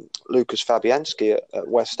Lucas Fabianski at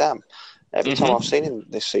West Ham. Every time I've Mm-hmm. seen him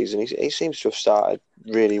this season, he seems to have started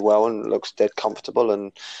really well and looks dead comfortable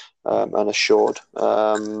and assured.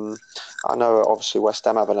 I know obviously West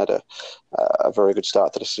Ham haven't had a very good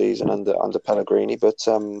start to the season under Pellegrini, but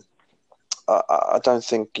I don't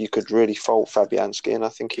think you could really fault Fabianski, and I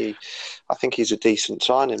think he's a decent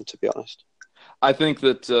signing, to be honest. I think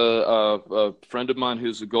that a friend of mine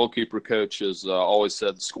who's a goalkeeper coach has always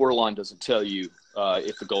said the scoreline doesn't tell you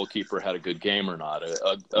if the goalkeeper had a good game or not.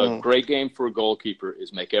 A great game for a goalkeeper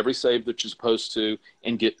is make every save that you're supposed to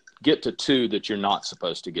and get to two that you're not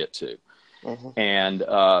supposed to get to. Mm-hmm. And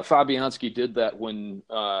Fabianski did that when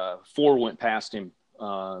four went past him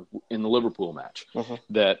in the Liverpool match. Mm-hmm.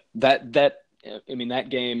 That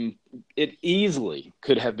game, it easily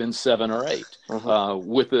could have been 7 or 8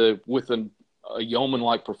 with a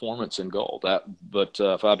yeoman-like performance in goal. But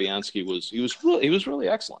Fabianski was really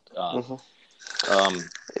excellent.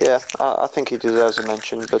 Yeah, I think he deserves a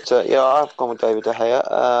mention. But yeah, I've gone with David De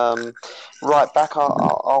Gea. Right back,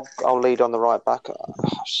 I'll lead on the right back. I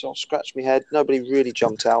sort of scratched my head. Nobody really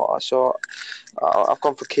jumped out. I've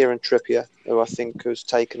gone for Kieran Trippier, who I think has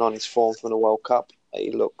taken on his form from the World Cup.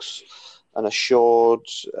 He looks an assured,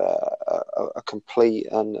 a complete,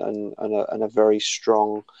 and a very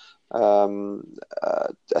strong.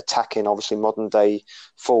 Attacking, obviously modern day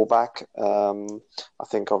fullback. I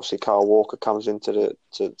think obviously Kyle Walker comes into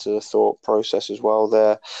the thought process as well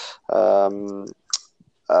there.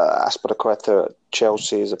 Aspilicueta at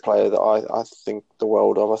Chelsea is a player that I think the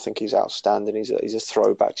world of. I think he's outstanding. He's a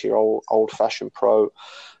throwback to your old fashioned pro.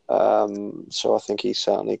 So I think he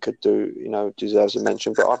certainly could deserves a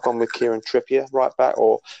mention. But I've gone with Kieran Trippier, right back.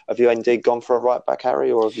 Or have you indeed gone for a right back,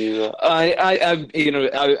 Harry? Or have you?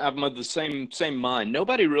 I'm of the same mind.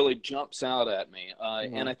 Nobody really jumps out at me,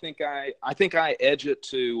 and I think I edge it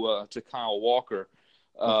to Kyle Walker.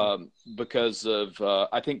 Because of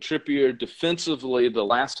I think Trippier defensively. The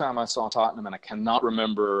last time I saw Tottenham, and I cannot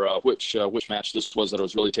remember which match this was that I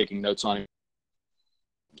was really taking notes on him.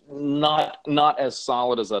 Not as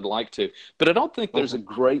solid as I'd like to, but I don't think there's a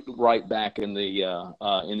great right back in the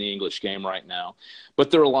English game right now.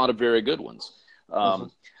 But there are a lot of very good ones. I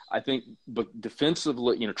think, but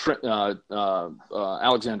defensively,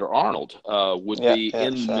 Alexander Arnold would be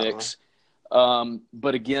in the mix.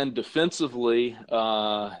 But again, defensively,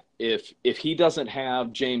 if he doesn't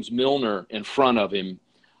have James Milner in front of him,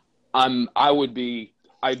 I'd be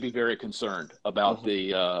very concerned about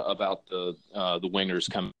the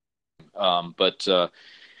wingers coming. But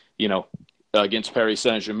against Paris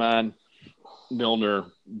Saint-Germain, Milner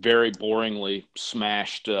very boringly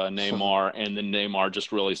smashed Neymar, and then Neymar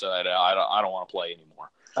just really said, "I don't want to play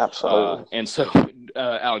anymore." Absolutely. And so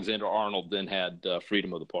Alexander Arnold then had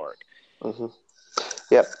freedom of the park.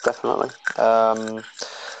 Yep, definitely.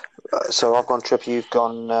 So I've gone Trippier.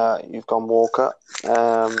 You've gone Walker.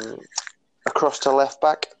 Across to left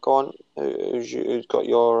back. Go on. Who's got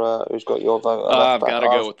your vote? I've got to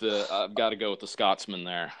go with the Scotsman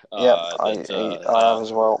there. I have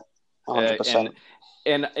as well. 100%.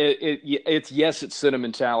 And it's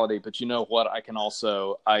sentimentality, but you know what? I can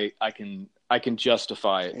also I can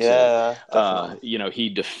justify it. Yeah, definitely. He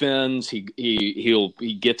defends.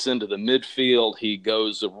 He gets into the midfield. He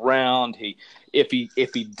goes around. If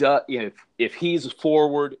he's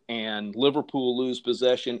forward and Liverpool lose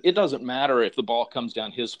possession, it doesn't matter if the ball comes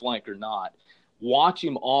down his flank or not. Watch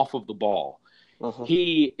him off of the ball.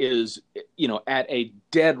 He is, at a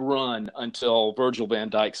dead run until Virgil van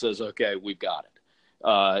Dijk says, "Okay, we've got it."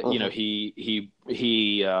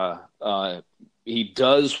 He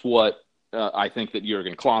does what I think that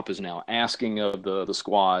Jurgen Klopp is now asking of the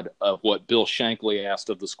squad, of what Bill Shankly asked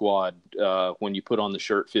of the squad when you put on the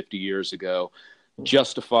shirt 50 years ago.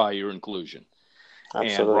 Justify your inclusion.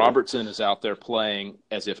 Absolutely. And Robertson is out there playing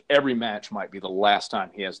as if every match might be the last time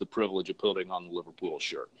he has the privilege of putting on the Liverpool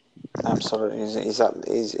shirt. Absolutely.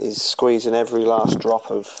 He's squeezing every last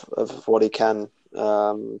drop of what he can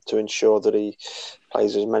to ensure that he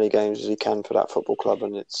plays as many games as he can for that football club.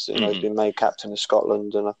 And it's he's been made captain of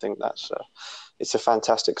Scotland, and I think it's a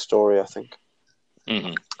fantastic story, I think.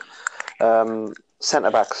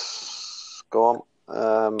 Centre backs, go on.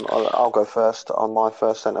 I'll go first on my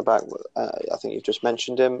first centre back. I think you've just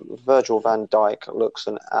mentioned him. Virgil van Dijk looks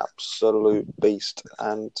an absolute beast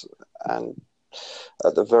and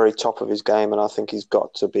at the very top of his game, and I think he's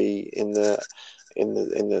got to be in the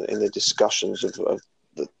discussions of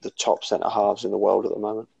the top centre halves in the world at the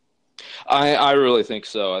moment. I really think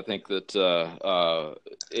so. I think that,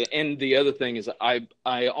 and the other thing is, I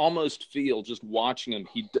almost feel just watching him,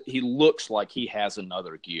 he looks like he has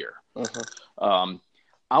another gear.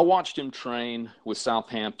 I watched him train with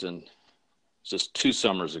Southampton just 2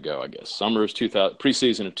 summers ago, I guess. Summer of 2000,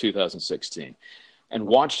 preseason of 2016, and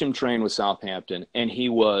watched him train with Southampton, and he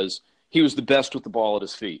was the best with the ball at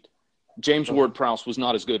his feet. James Ward-Prowse was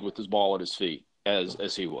not as good with his ball at his feet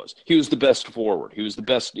as he was. He was the best forward. He was the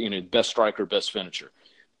best, best striker, best finisher.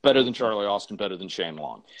 Better than Charlie Austin, better than Shane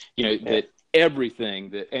Long. That everything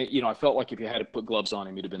that, I felt like if you had to put gloves on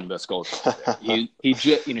him, he'd have been the best goalkeeper there.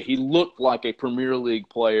 He looked like a Premier League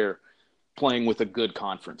player playing with a good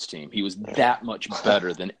conference team. He was that much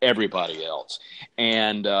better than everybody else.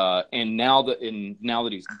 And now that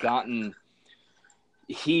he's gotten,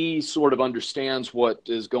 he sort of understands what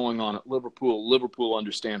is going on at Liverpool. Liverpool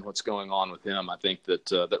understand what's going on with him. I think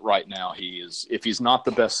that right now he is, if he's not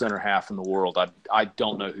the best center half in the world, I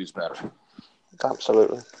don't know who's better.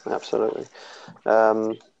 Absolutely.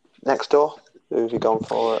 Next door, who have you gone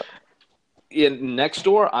for? Next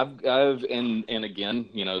door, I've and again,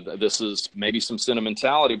 this is maybe some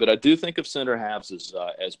sentimentality, but I do think of center halves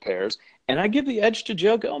as pairs, and I give the edge to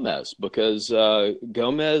Joe Gomez because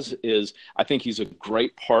Gomez I think he's a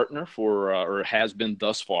great partner for, or has been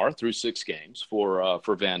thus far through 6 games for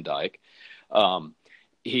Van Dijk.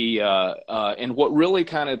 And what really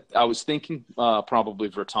I was thinking probably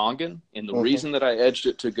Vertonghen, and the reason that I edged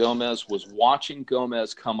it to Gomez was watching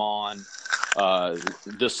Gomez come on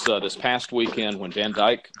this past weekend when Van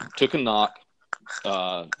Dijk took a knock,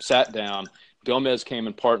 sat down. Gomez came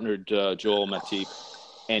and partnered Joel Matip,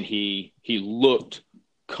 and he looked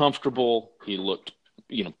comfortable. He looked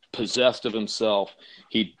possessed of himself.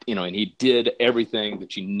 He did everything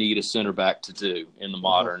that you need a center back to do in the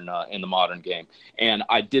modern game. And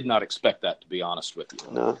I did not expect that, to be honest with you.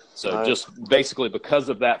 No. So just basically because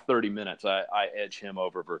of that 30 minutes, I edge him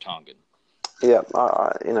over Vertonghen. Yeah,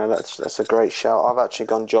 that's a great shout. I've actually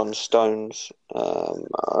gone John Stones,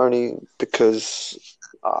 only because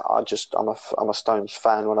I'm a Stones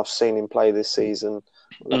fan. When I've seen him play this season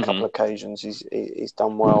on a couple of occasions, he's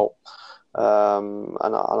done well. And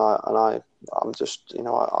I'm just,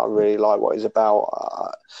 I really like what he's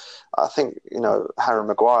about. I think, Harry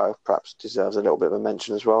Maguire perhaps deserves a little bit of a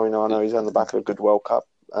mention as well. I know he's on the back of a good World Cup,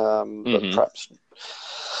 but perhaps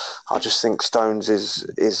I just think Stones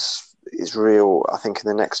is real. I think in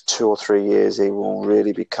the next 2 or 3 years, he will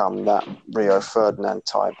really become that Rio Ferdinand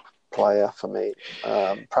type player for me.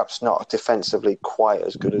 Perhaps not defensively quite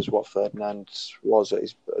as good as what Ferdinand was at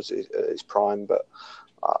his prime, but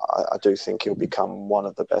I do think he'll become one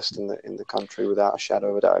of the best in the country without a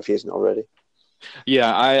shadow of a doubt if he isn't already.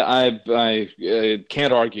 Yeah, I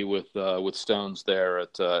can't argue with Stones there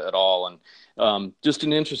at all, and just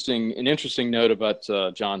an interesting note about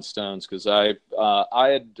John Stones, because I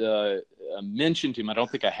had mentioned him. I don't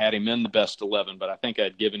think I had him in the best 11, but I think I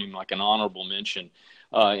had given him like an honorable mention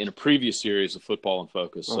in a previous series of Football in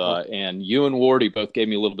Focus, and you and Wardy both gave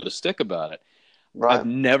me a little bit of stick about it. Right. I've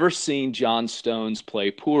never seen John Stones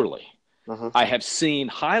play poorly. I have seen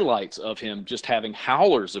highlights of him just having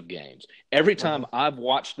howlers of games. Every time I've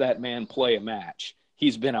watched that man play a match,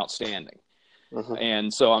 he's been outstanding.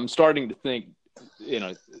 And so I'm starting to think,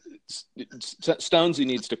 Stonesy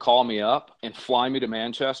needs to call me up and fly me to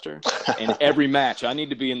Manchester, and every match I need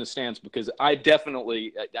to be in the stands, because I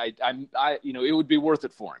definitely, it would be worth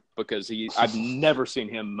it for him, because I've never seen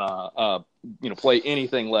him, play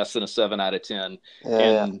anything less than a 7 out of 10.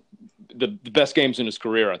 And the best games in his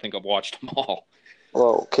career, I think I've watched them all.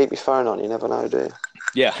 Well, keep your phone on. You never know, do you?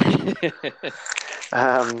 Yeah.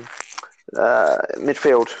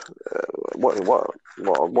 Midfield. What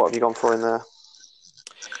have you gone for in there?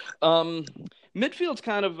 Midfield's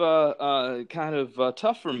kind of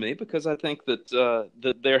tough for me, because I think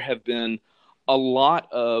that there have been a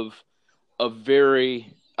lot of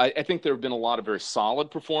very. I think there have been a lot of very solid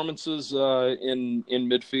performances in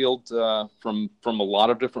midfield from a lot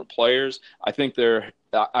of different players. I think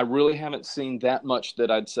I really haven't seen that much that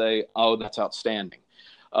I'd say, oh, that's outstanding.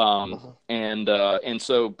 And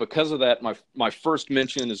so because of that, my first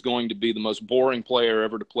mention is going to be the most boring player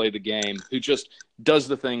ever to play the game, who just does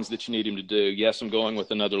the things that you need him to do. Yes, I'm going with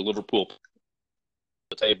another Liverpool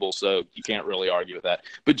the table, so you can't really argue with that.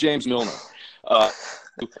 But James Milner,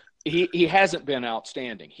 he hasn't been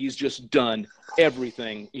outstanding. He's just done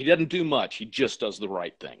everything. He doesn't do much. He just does the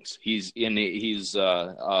right things. He's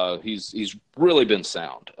really been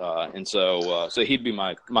sound. And so he'd be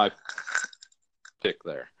my pick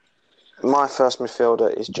there. My first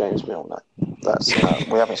midfielder is James Milner. That's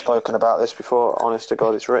we haven't spoken about this before. Honest to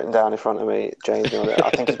God, it's written down in front of me. James Milner.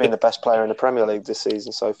 I think he's been the best player in the Premier League this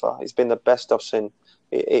season so far. He's been the best I've seen.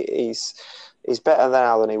 He's better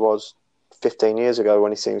now than he was 15 years ago,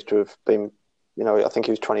 when he seems to have been. I think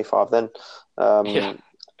he was 25 then.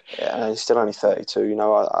 Yeah, and he's still only 32.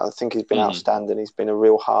 I think he's been Hmm. outstanding. He's been a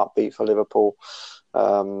real heartbeat for Liverpool.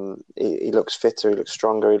 He looks fitter, he looks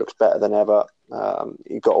stronger, he looks better than ever.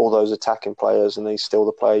 You've got all those attacking players, and he's still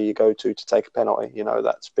the player you go to take a penalty.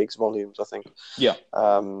 That speaks volumes, I think. Yeah.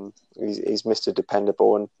 He's Mr.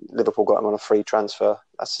 Dependable, and Liverpool got him on a free transfer.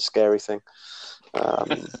 That's the scary thing.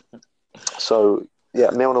 So yeah,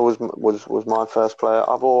 Milner was my first player.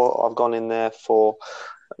 I've gone in there for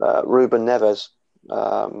Ruben Neves.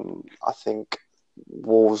 I think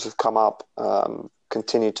Wolves have come up,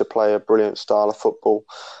 continued to play a brilliant style of football.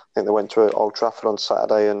 I think they went to Old Trafford on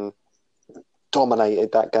Saturday and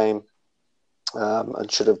dominated that game,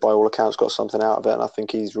 and should have, by all accounts, got something out of it. And I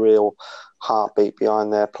think he's real heartbeat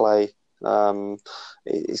behind their play.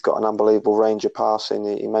 He's got an unbelievable range of passing.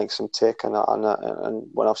 He makes them tick, and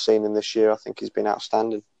when I've seen him this year, I think he's been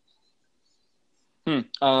outstanding.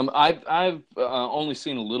 I've only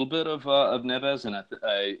seen a little bit of Neves,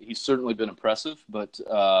 and he's certainly been impressive, but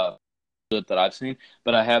that I've seen,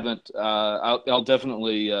 but I haven't. I'll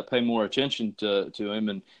definitely pay more attention to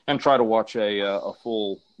him and try to watch a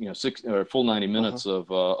full 90 Uh-huh, minutes of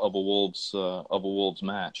a Wolves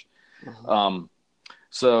match. uh-huh, Um,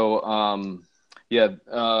 so yeah,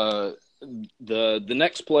 the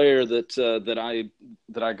next player that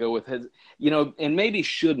I go with has, and maybe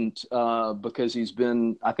shouldn't, because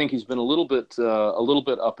I think he's been a little bit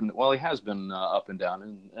up and, well, he has been up and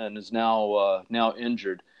down, and is now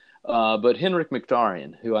injured. But Henrik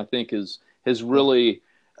Mkhitaryan, who I think has uh-huh. really,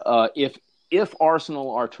 if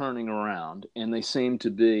Arsenal are turning around, and they seem to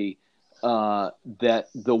be, that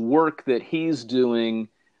the work that he's doing,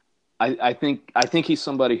 I think he's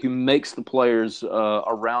somebody who makes the players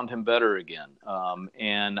around him better again.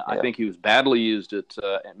 And I Yeah. think he was badly used at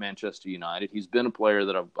Manchester United. He's been a player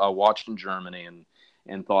that I watched in Germany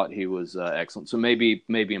and thought he was excellent. So maybe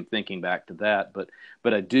I'm thinking back to that, but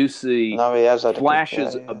I do see No, he has had a good. Yeah,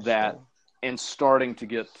 flashes of yes, yeah. that, and starting to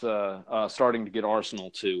get Arsenal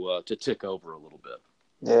to tick over a little bit.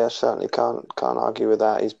 Yeah, certainly can't argue with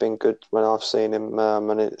that. He's been good when I've seen him,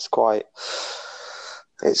 and it's quite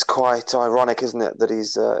ironic, isn't it, that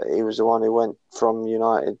he was the one who went from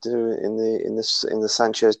United to in the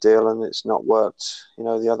Sanchez deal, and it's not worked,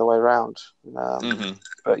 the other way around. Um, Hmm.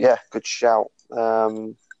 but yeah, good shout.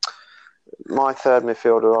 My third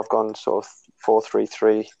midfielder, I've gone sort of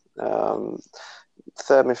 4-3-3. Um,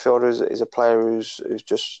 Third midfielder is a player who's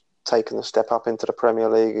just taken a step up into the Premier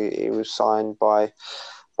League. He was signed by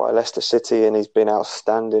Leicester City, and he's been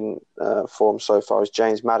outstanding for him so far. Is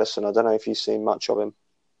James Maddison. I don't know if you've seen much of him.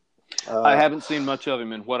 I Uh, haven't seen much of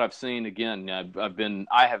him, and what I've seen, again,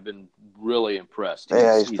 I have been really impressed.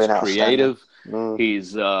 yeah, He's he's he's been outstanding. creative. Mm,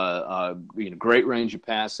 He's great range of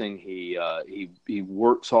passing. He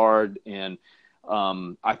works hard, and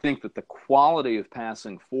I think that the quality of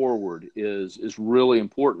passing forward is really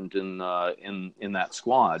important in that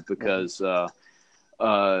squad, mm-hmm, because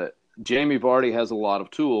uh, Jamie Vardy has a lot of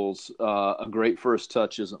tools. A great first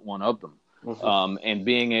touch isn't one of them. mm-hmm. And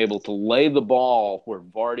being able to lay the ball where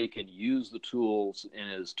Vardy can use the tools in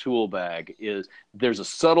his tool bag, there's a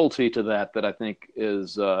subtlety to that I think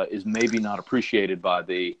is maybe not appreciated by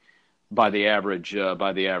the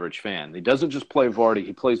average fan. He doesn't just play Vardy;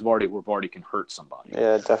 he plays Vardy where Vardy can hurt somebody.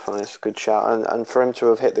 Yeah, definitely, it's a good shout, and for him to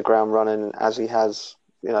have hit the ground running as he has,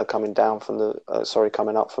 coming up from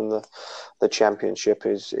the Championship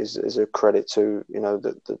is a credit to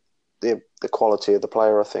the quality of the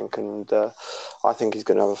player, I think, and I think he's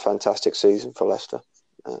going to have a fantastic season for Leicester.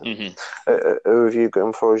 Um, Mm-hmm. who have you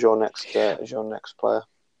gone for as your next player?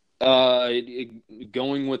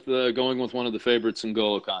 Going with one of the favorites,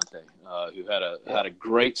 N'Golo Kante, who Yeah. had a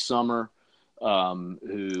great summer.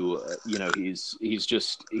 Who he's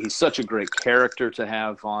such a great character to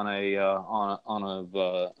have on a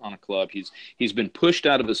club. He's been pushed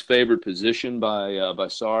out of his favorite position by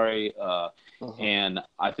Sarri, Uh-huh. and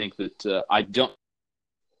I think that I don't.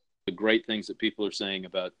 The great things that people are saying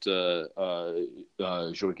about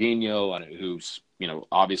Jorginho, who's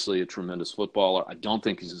obviously a tremendous footballer. I don't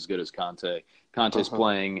think he's as good as Conte. Conte's Uh-huh.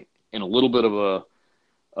 playing in a little bit of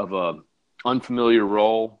a unfamiliar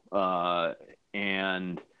role,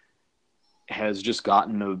 and has just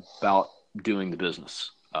gotten about doing the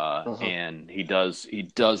business. Uh-huh. And he does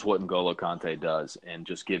what N'Golo Kante does, and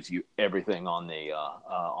just gives you everything on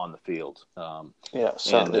the field. Yeah, And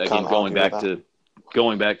certainly again, can't going argue with back that. to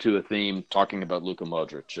going back to a theme, talking about Luka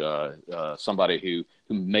Modric, somebody who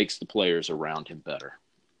makes the players around him better.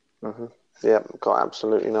 Uh-huh. Yeah, got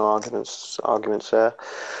absolutely no arguments there.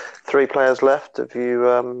 Three players left. Have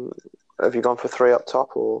you gone for three up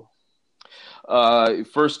top or?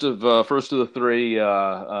 First of the three,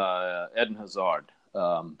 Eden Hazard.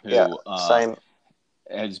 Yeah, who same.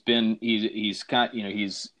 has been he's kind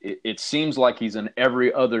it seems like he's an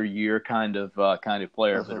every other year kind of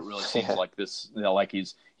player, but Hmm. it really seems Yeah, like this, like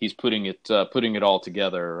he's putting it all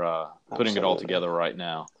together absolutely. right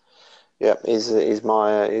now. Yeah, he's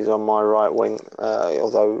on my right wing.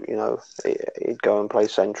 Although he'd go and play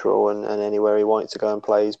central and anywhere he wanted to go and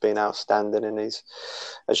play, he's been outstanding. And he's,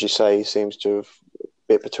 as you say, he seems to have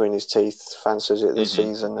bit between his teeth, fancies it this Hmm.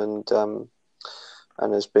 season,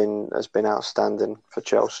 and has been outstanding for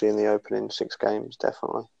Chelsea in the opening 6 games,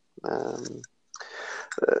 definitely. Um,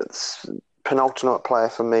 it's penultimate player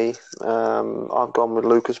for me. I've gone with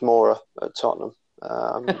Lucas Moura at Tottenham.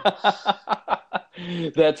 Um,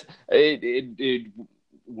 That's it.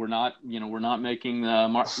 We're not making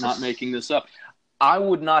not making this up. I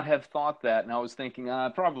would not have thought that, and I was thinking I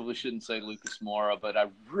probably shouldn't say Lucas Moura, but I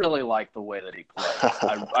really like the way that he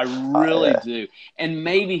plays. I really yeah, do, and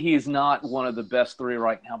maybe he's not one of the best three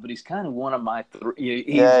right now, but he's kind of one of my three.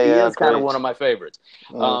 yeah, He yeah, is kind of agreed. one of my favorites.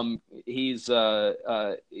 Mm. He's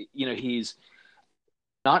he's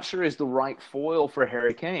not sure he's the right foil for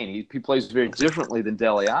Harry Kane. He plays very differently than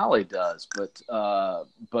Dele Alli does, but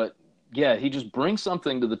yeah, he just brings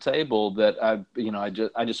something to the table that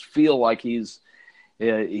I just feel like he's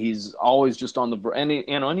always just on the and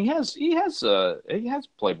and he has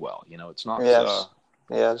played well. It's not Yes,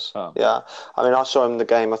 yes, uh, yeah. I mean, I saw him in the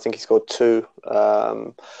game. I think he scored two,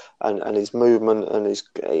 and his movement and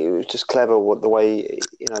he was just clever. What the way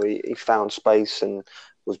he found space and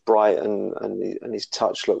was bright and his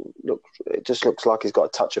touch look it just looks like he's got a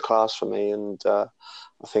touch of class for me. And I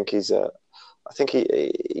think he's a I think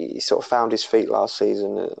he sort of found his feet last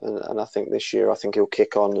season, and I think this year I think he'll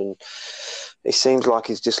kick on. And it seems like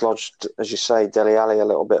he's dislodged, as you say, Dele Alli a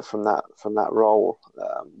little bit from that role.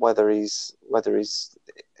 Whether he's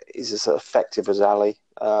as effective as Ali,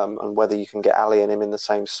 and whether you can get Ali and him in the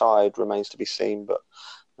same side remains to be seen. But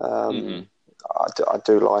um, mm-hmm. I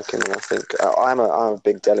do like him, and I think I'm a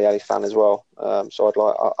big Dele Alli fan as well. So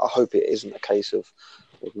I hope it isn't a case of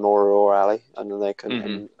Mora or Ali, and then they can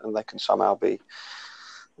Mm-hmm. and they can somehow be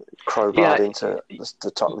Yeah, crowbarred into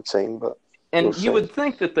the Tottenham team, but we'll and you see. would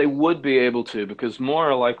think that they would be able to, because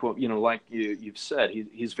more like what like you've said,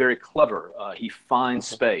 he's very clever. He finds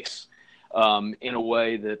Hmm. space in a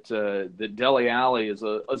way that Dele Alli is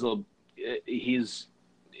a he's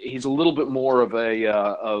a little bit more of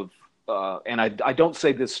a and I don't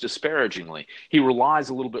say this disparagingly. He relies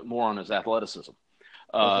a little bit more on his athleticism.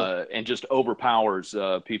 Hmm. And just overpowers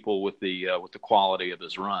people with the quality of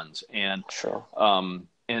his runs. Sure.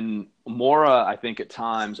 And Mora, I think at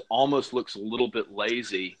times almost looks a little bit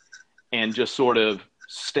lazy and just sort of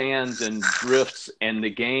stands and drifts, and the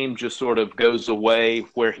game just sort of goes away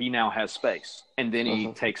where he now has space, and then he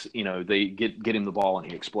Hmm. takes they get him the ball and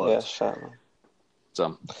he Yeah, explodes. certainly.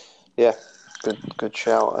 So Yeah, good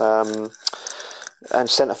shout. And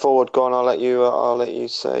centre forward, go on. I'll let you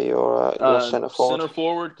say your centre forward. center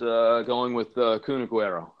forward, going with Kun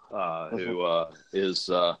Aguero, Hmm. who is.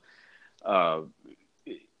 Uh,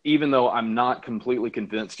 Even though I'm not completely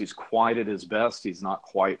convinced he's quite at his best, he's not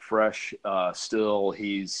quite fresh. Still,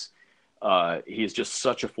 he's just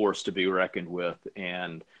such a force to be reckoned with.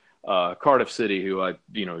 And Cardiff City, who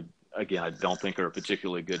again, I don't think are a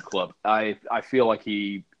particularly good club. I feel like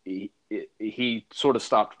he sort of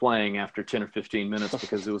stopped playing after 10 or 15 minutes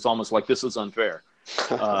because it was almost like this is unfair.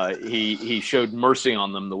 He showed mercy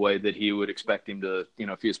on them the way that he would expect him to,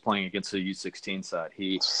 if he was playing against a U16 side.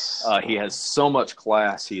 He has so much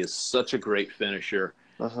class. He is such a great finisher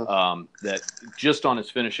Hmm. that just on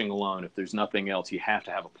his finishing alone, if there's nothing else, you have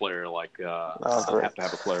to have a player like I agree.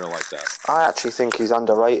 that. I actually think he's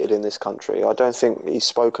underrated in this country. I don't think he's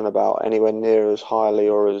spoken about anywhere near as highly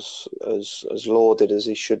or as lauded as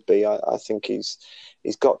he should be. I think he's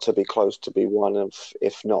got to be close to be one of,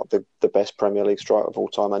 if not the best Premier League striker of all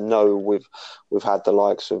time. I know we've had the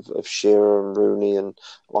likes of Shearer and Rooney and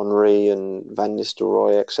Henry and Van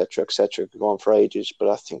Nistelrooy, etc., go on for ages, but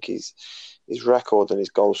I think his record and his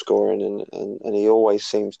goal scoring and he always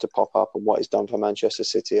seems to pop up, and what he's done for Manchester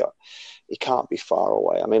City, he can't be far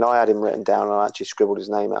away. I mean, I had him written down and I actually scribbled his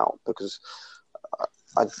name out because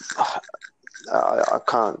I I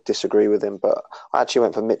can't disagree with him, but I actually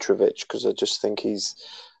went for Mitrovic because I just think he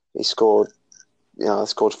scored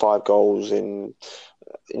scored 5 goals in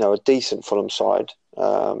a decent Fulham side,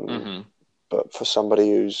 Mm-hmm. but for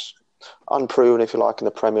somebody who's unproven, if you like, in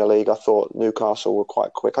the Premier League, I thought Newcastle were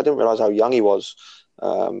quite quick. I didn't realise how young he was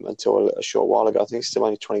until a short while ago. I think he's still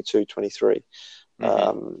only 22, 23.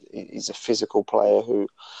 Mm-hmm. He's a physical player who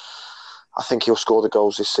I think he'll score the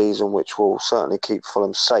goals this season, which will certainly keep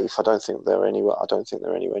Fulham safe. I don't think they're anywhere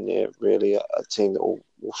near really a team that will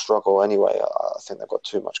struggle anyway. I think they've got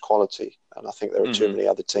too much quality, and I think there are too many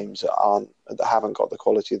other teams that haven't got the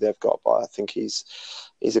quality they've got. But I think he's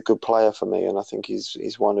a good player for me, and I think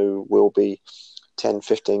he's one who will be 10,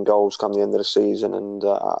 15 goals come the end of the season. And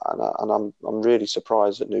I'm really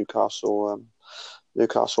surprised that Newcastle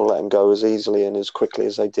let him go as easily and as quickly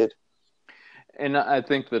as they did. And I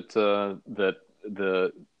think that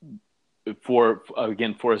for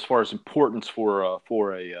as far as importance for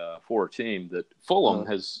a team, that Fulham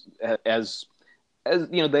has as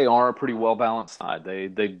they are a pretty well balanced side.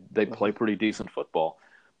 They play pretty decent football,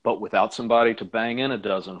 but without somebody to bang in a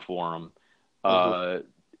dozen for them,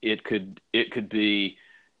 it could be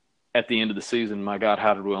at the end of the season, my God,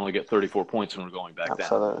 how did we only get 34 points when we're going back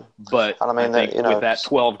down? But I think with that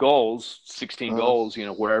 12 goals, 16 goals,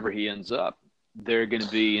 wherever he ends up, they're going to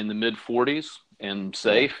be in the mid-40s and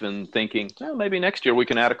safe and thinking, well, maybe next year we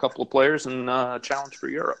can add a couple of players and challenge for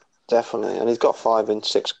Europe. Definitely, and he's got 5 in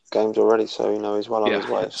 6 games already, so he's well on his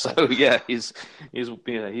way. So he's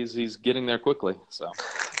getting there quickly. So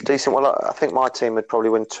decent. Well, I think my team would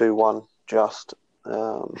probably win 2-1 just.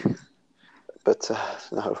 But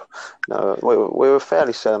no, we were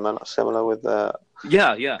fairly similar with.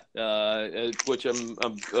 Which I'm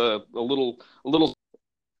a little.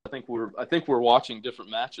 I think we're watching different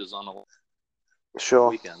matches on a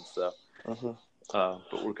weekend. So,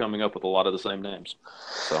 but we're coming up with a lot of the same names.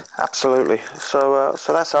 So absolutely. So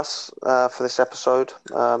that's us for this episode.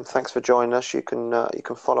 Thanks for joining us. You can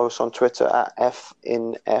follow us on Twitter at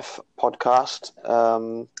FINF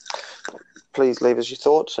Podcast. Please leave us your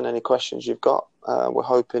thoughts and any questions you've got. We're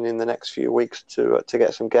hoping in the next few weeks to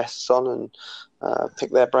get some guests on and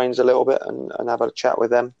pick their brains a little bit and have a chat with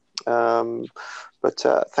them. But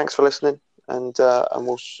thanks for listening, and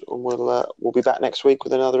we'll be back next week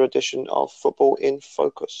with another edition of Football in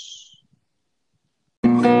Focus.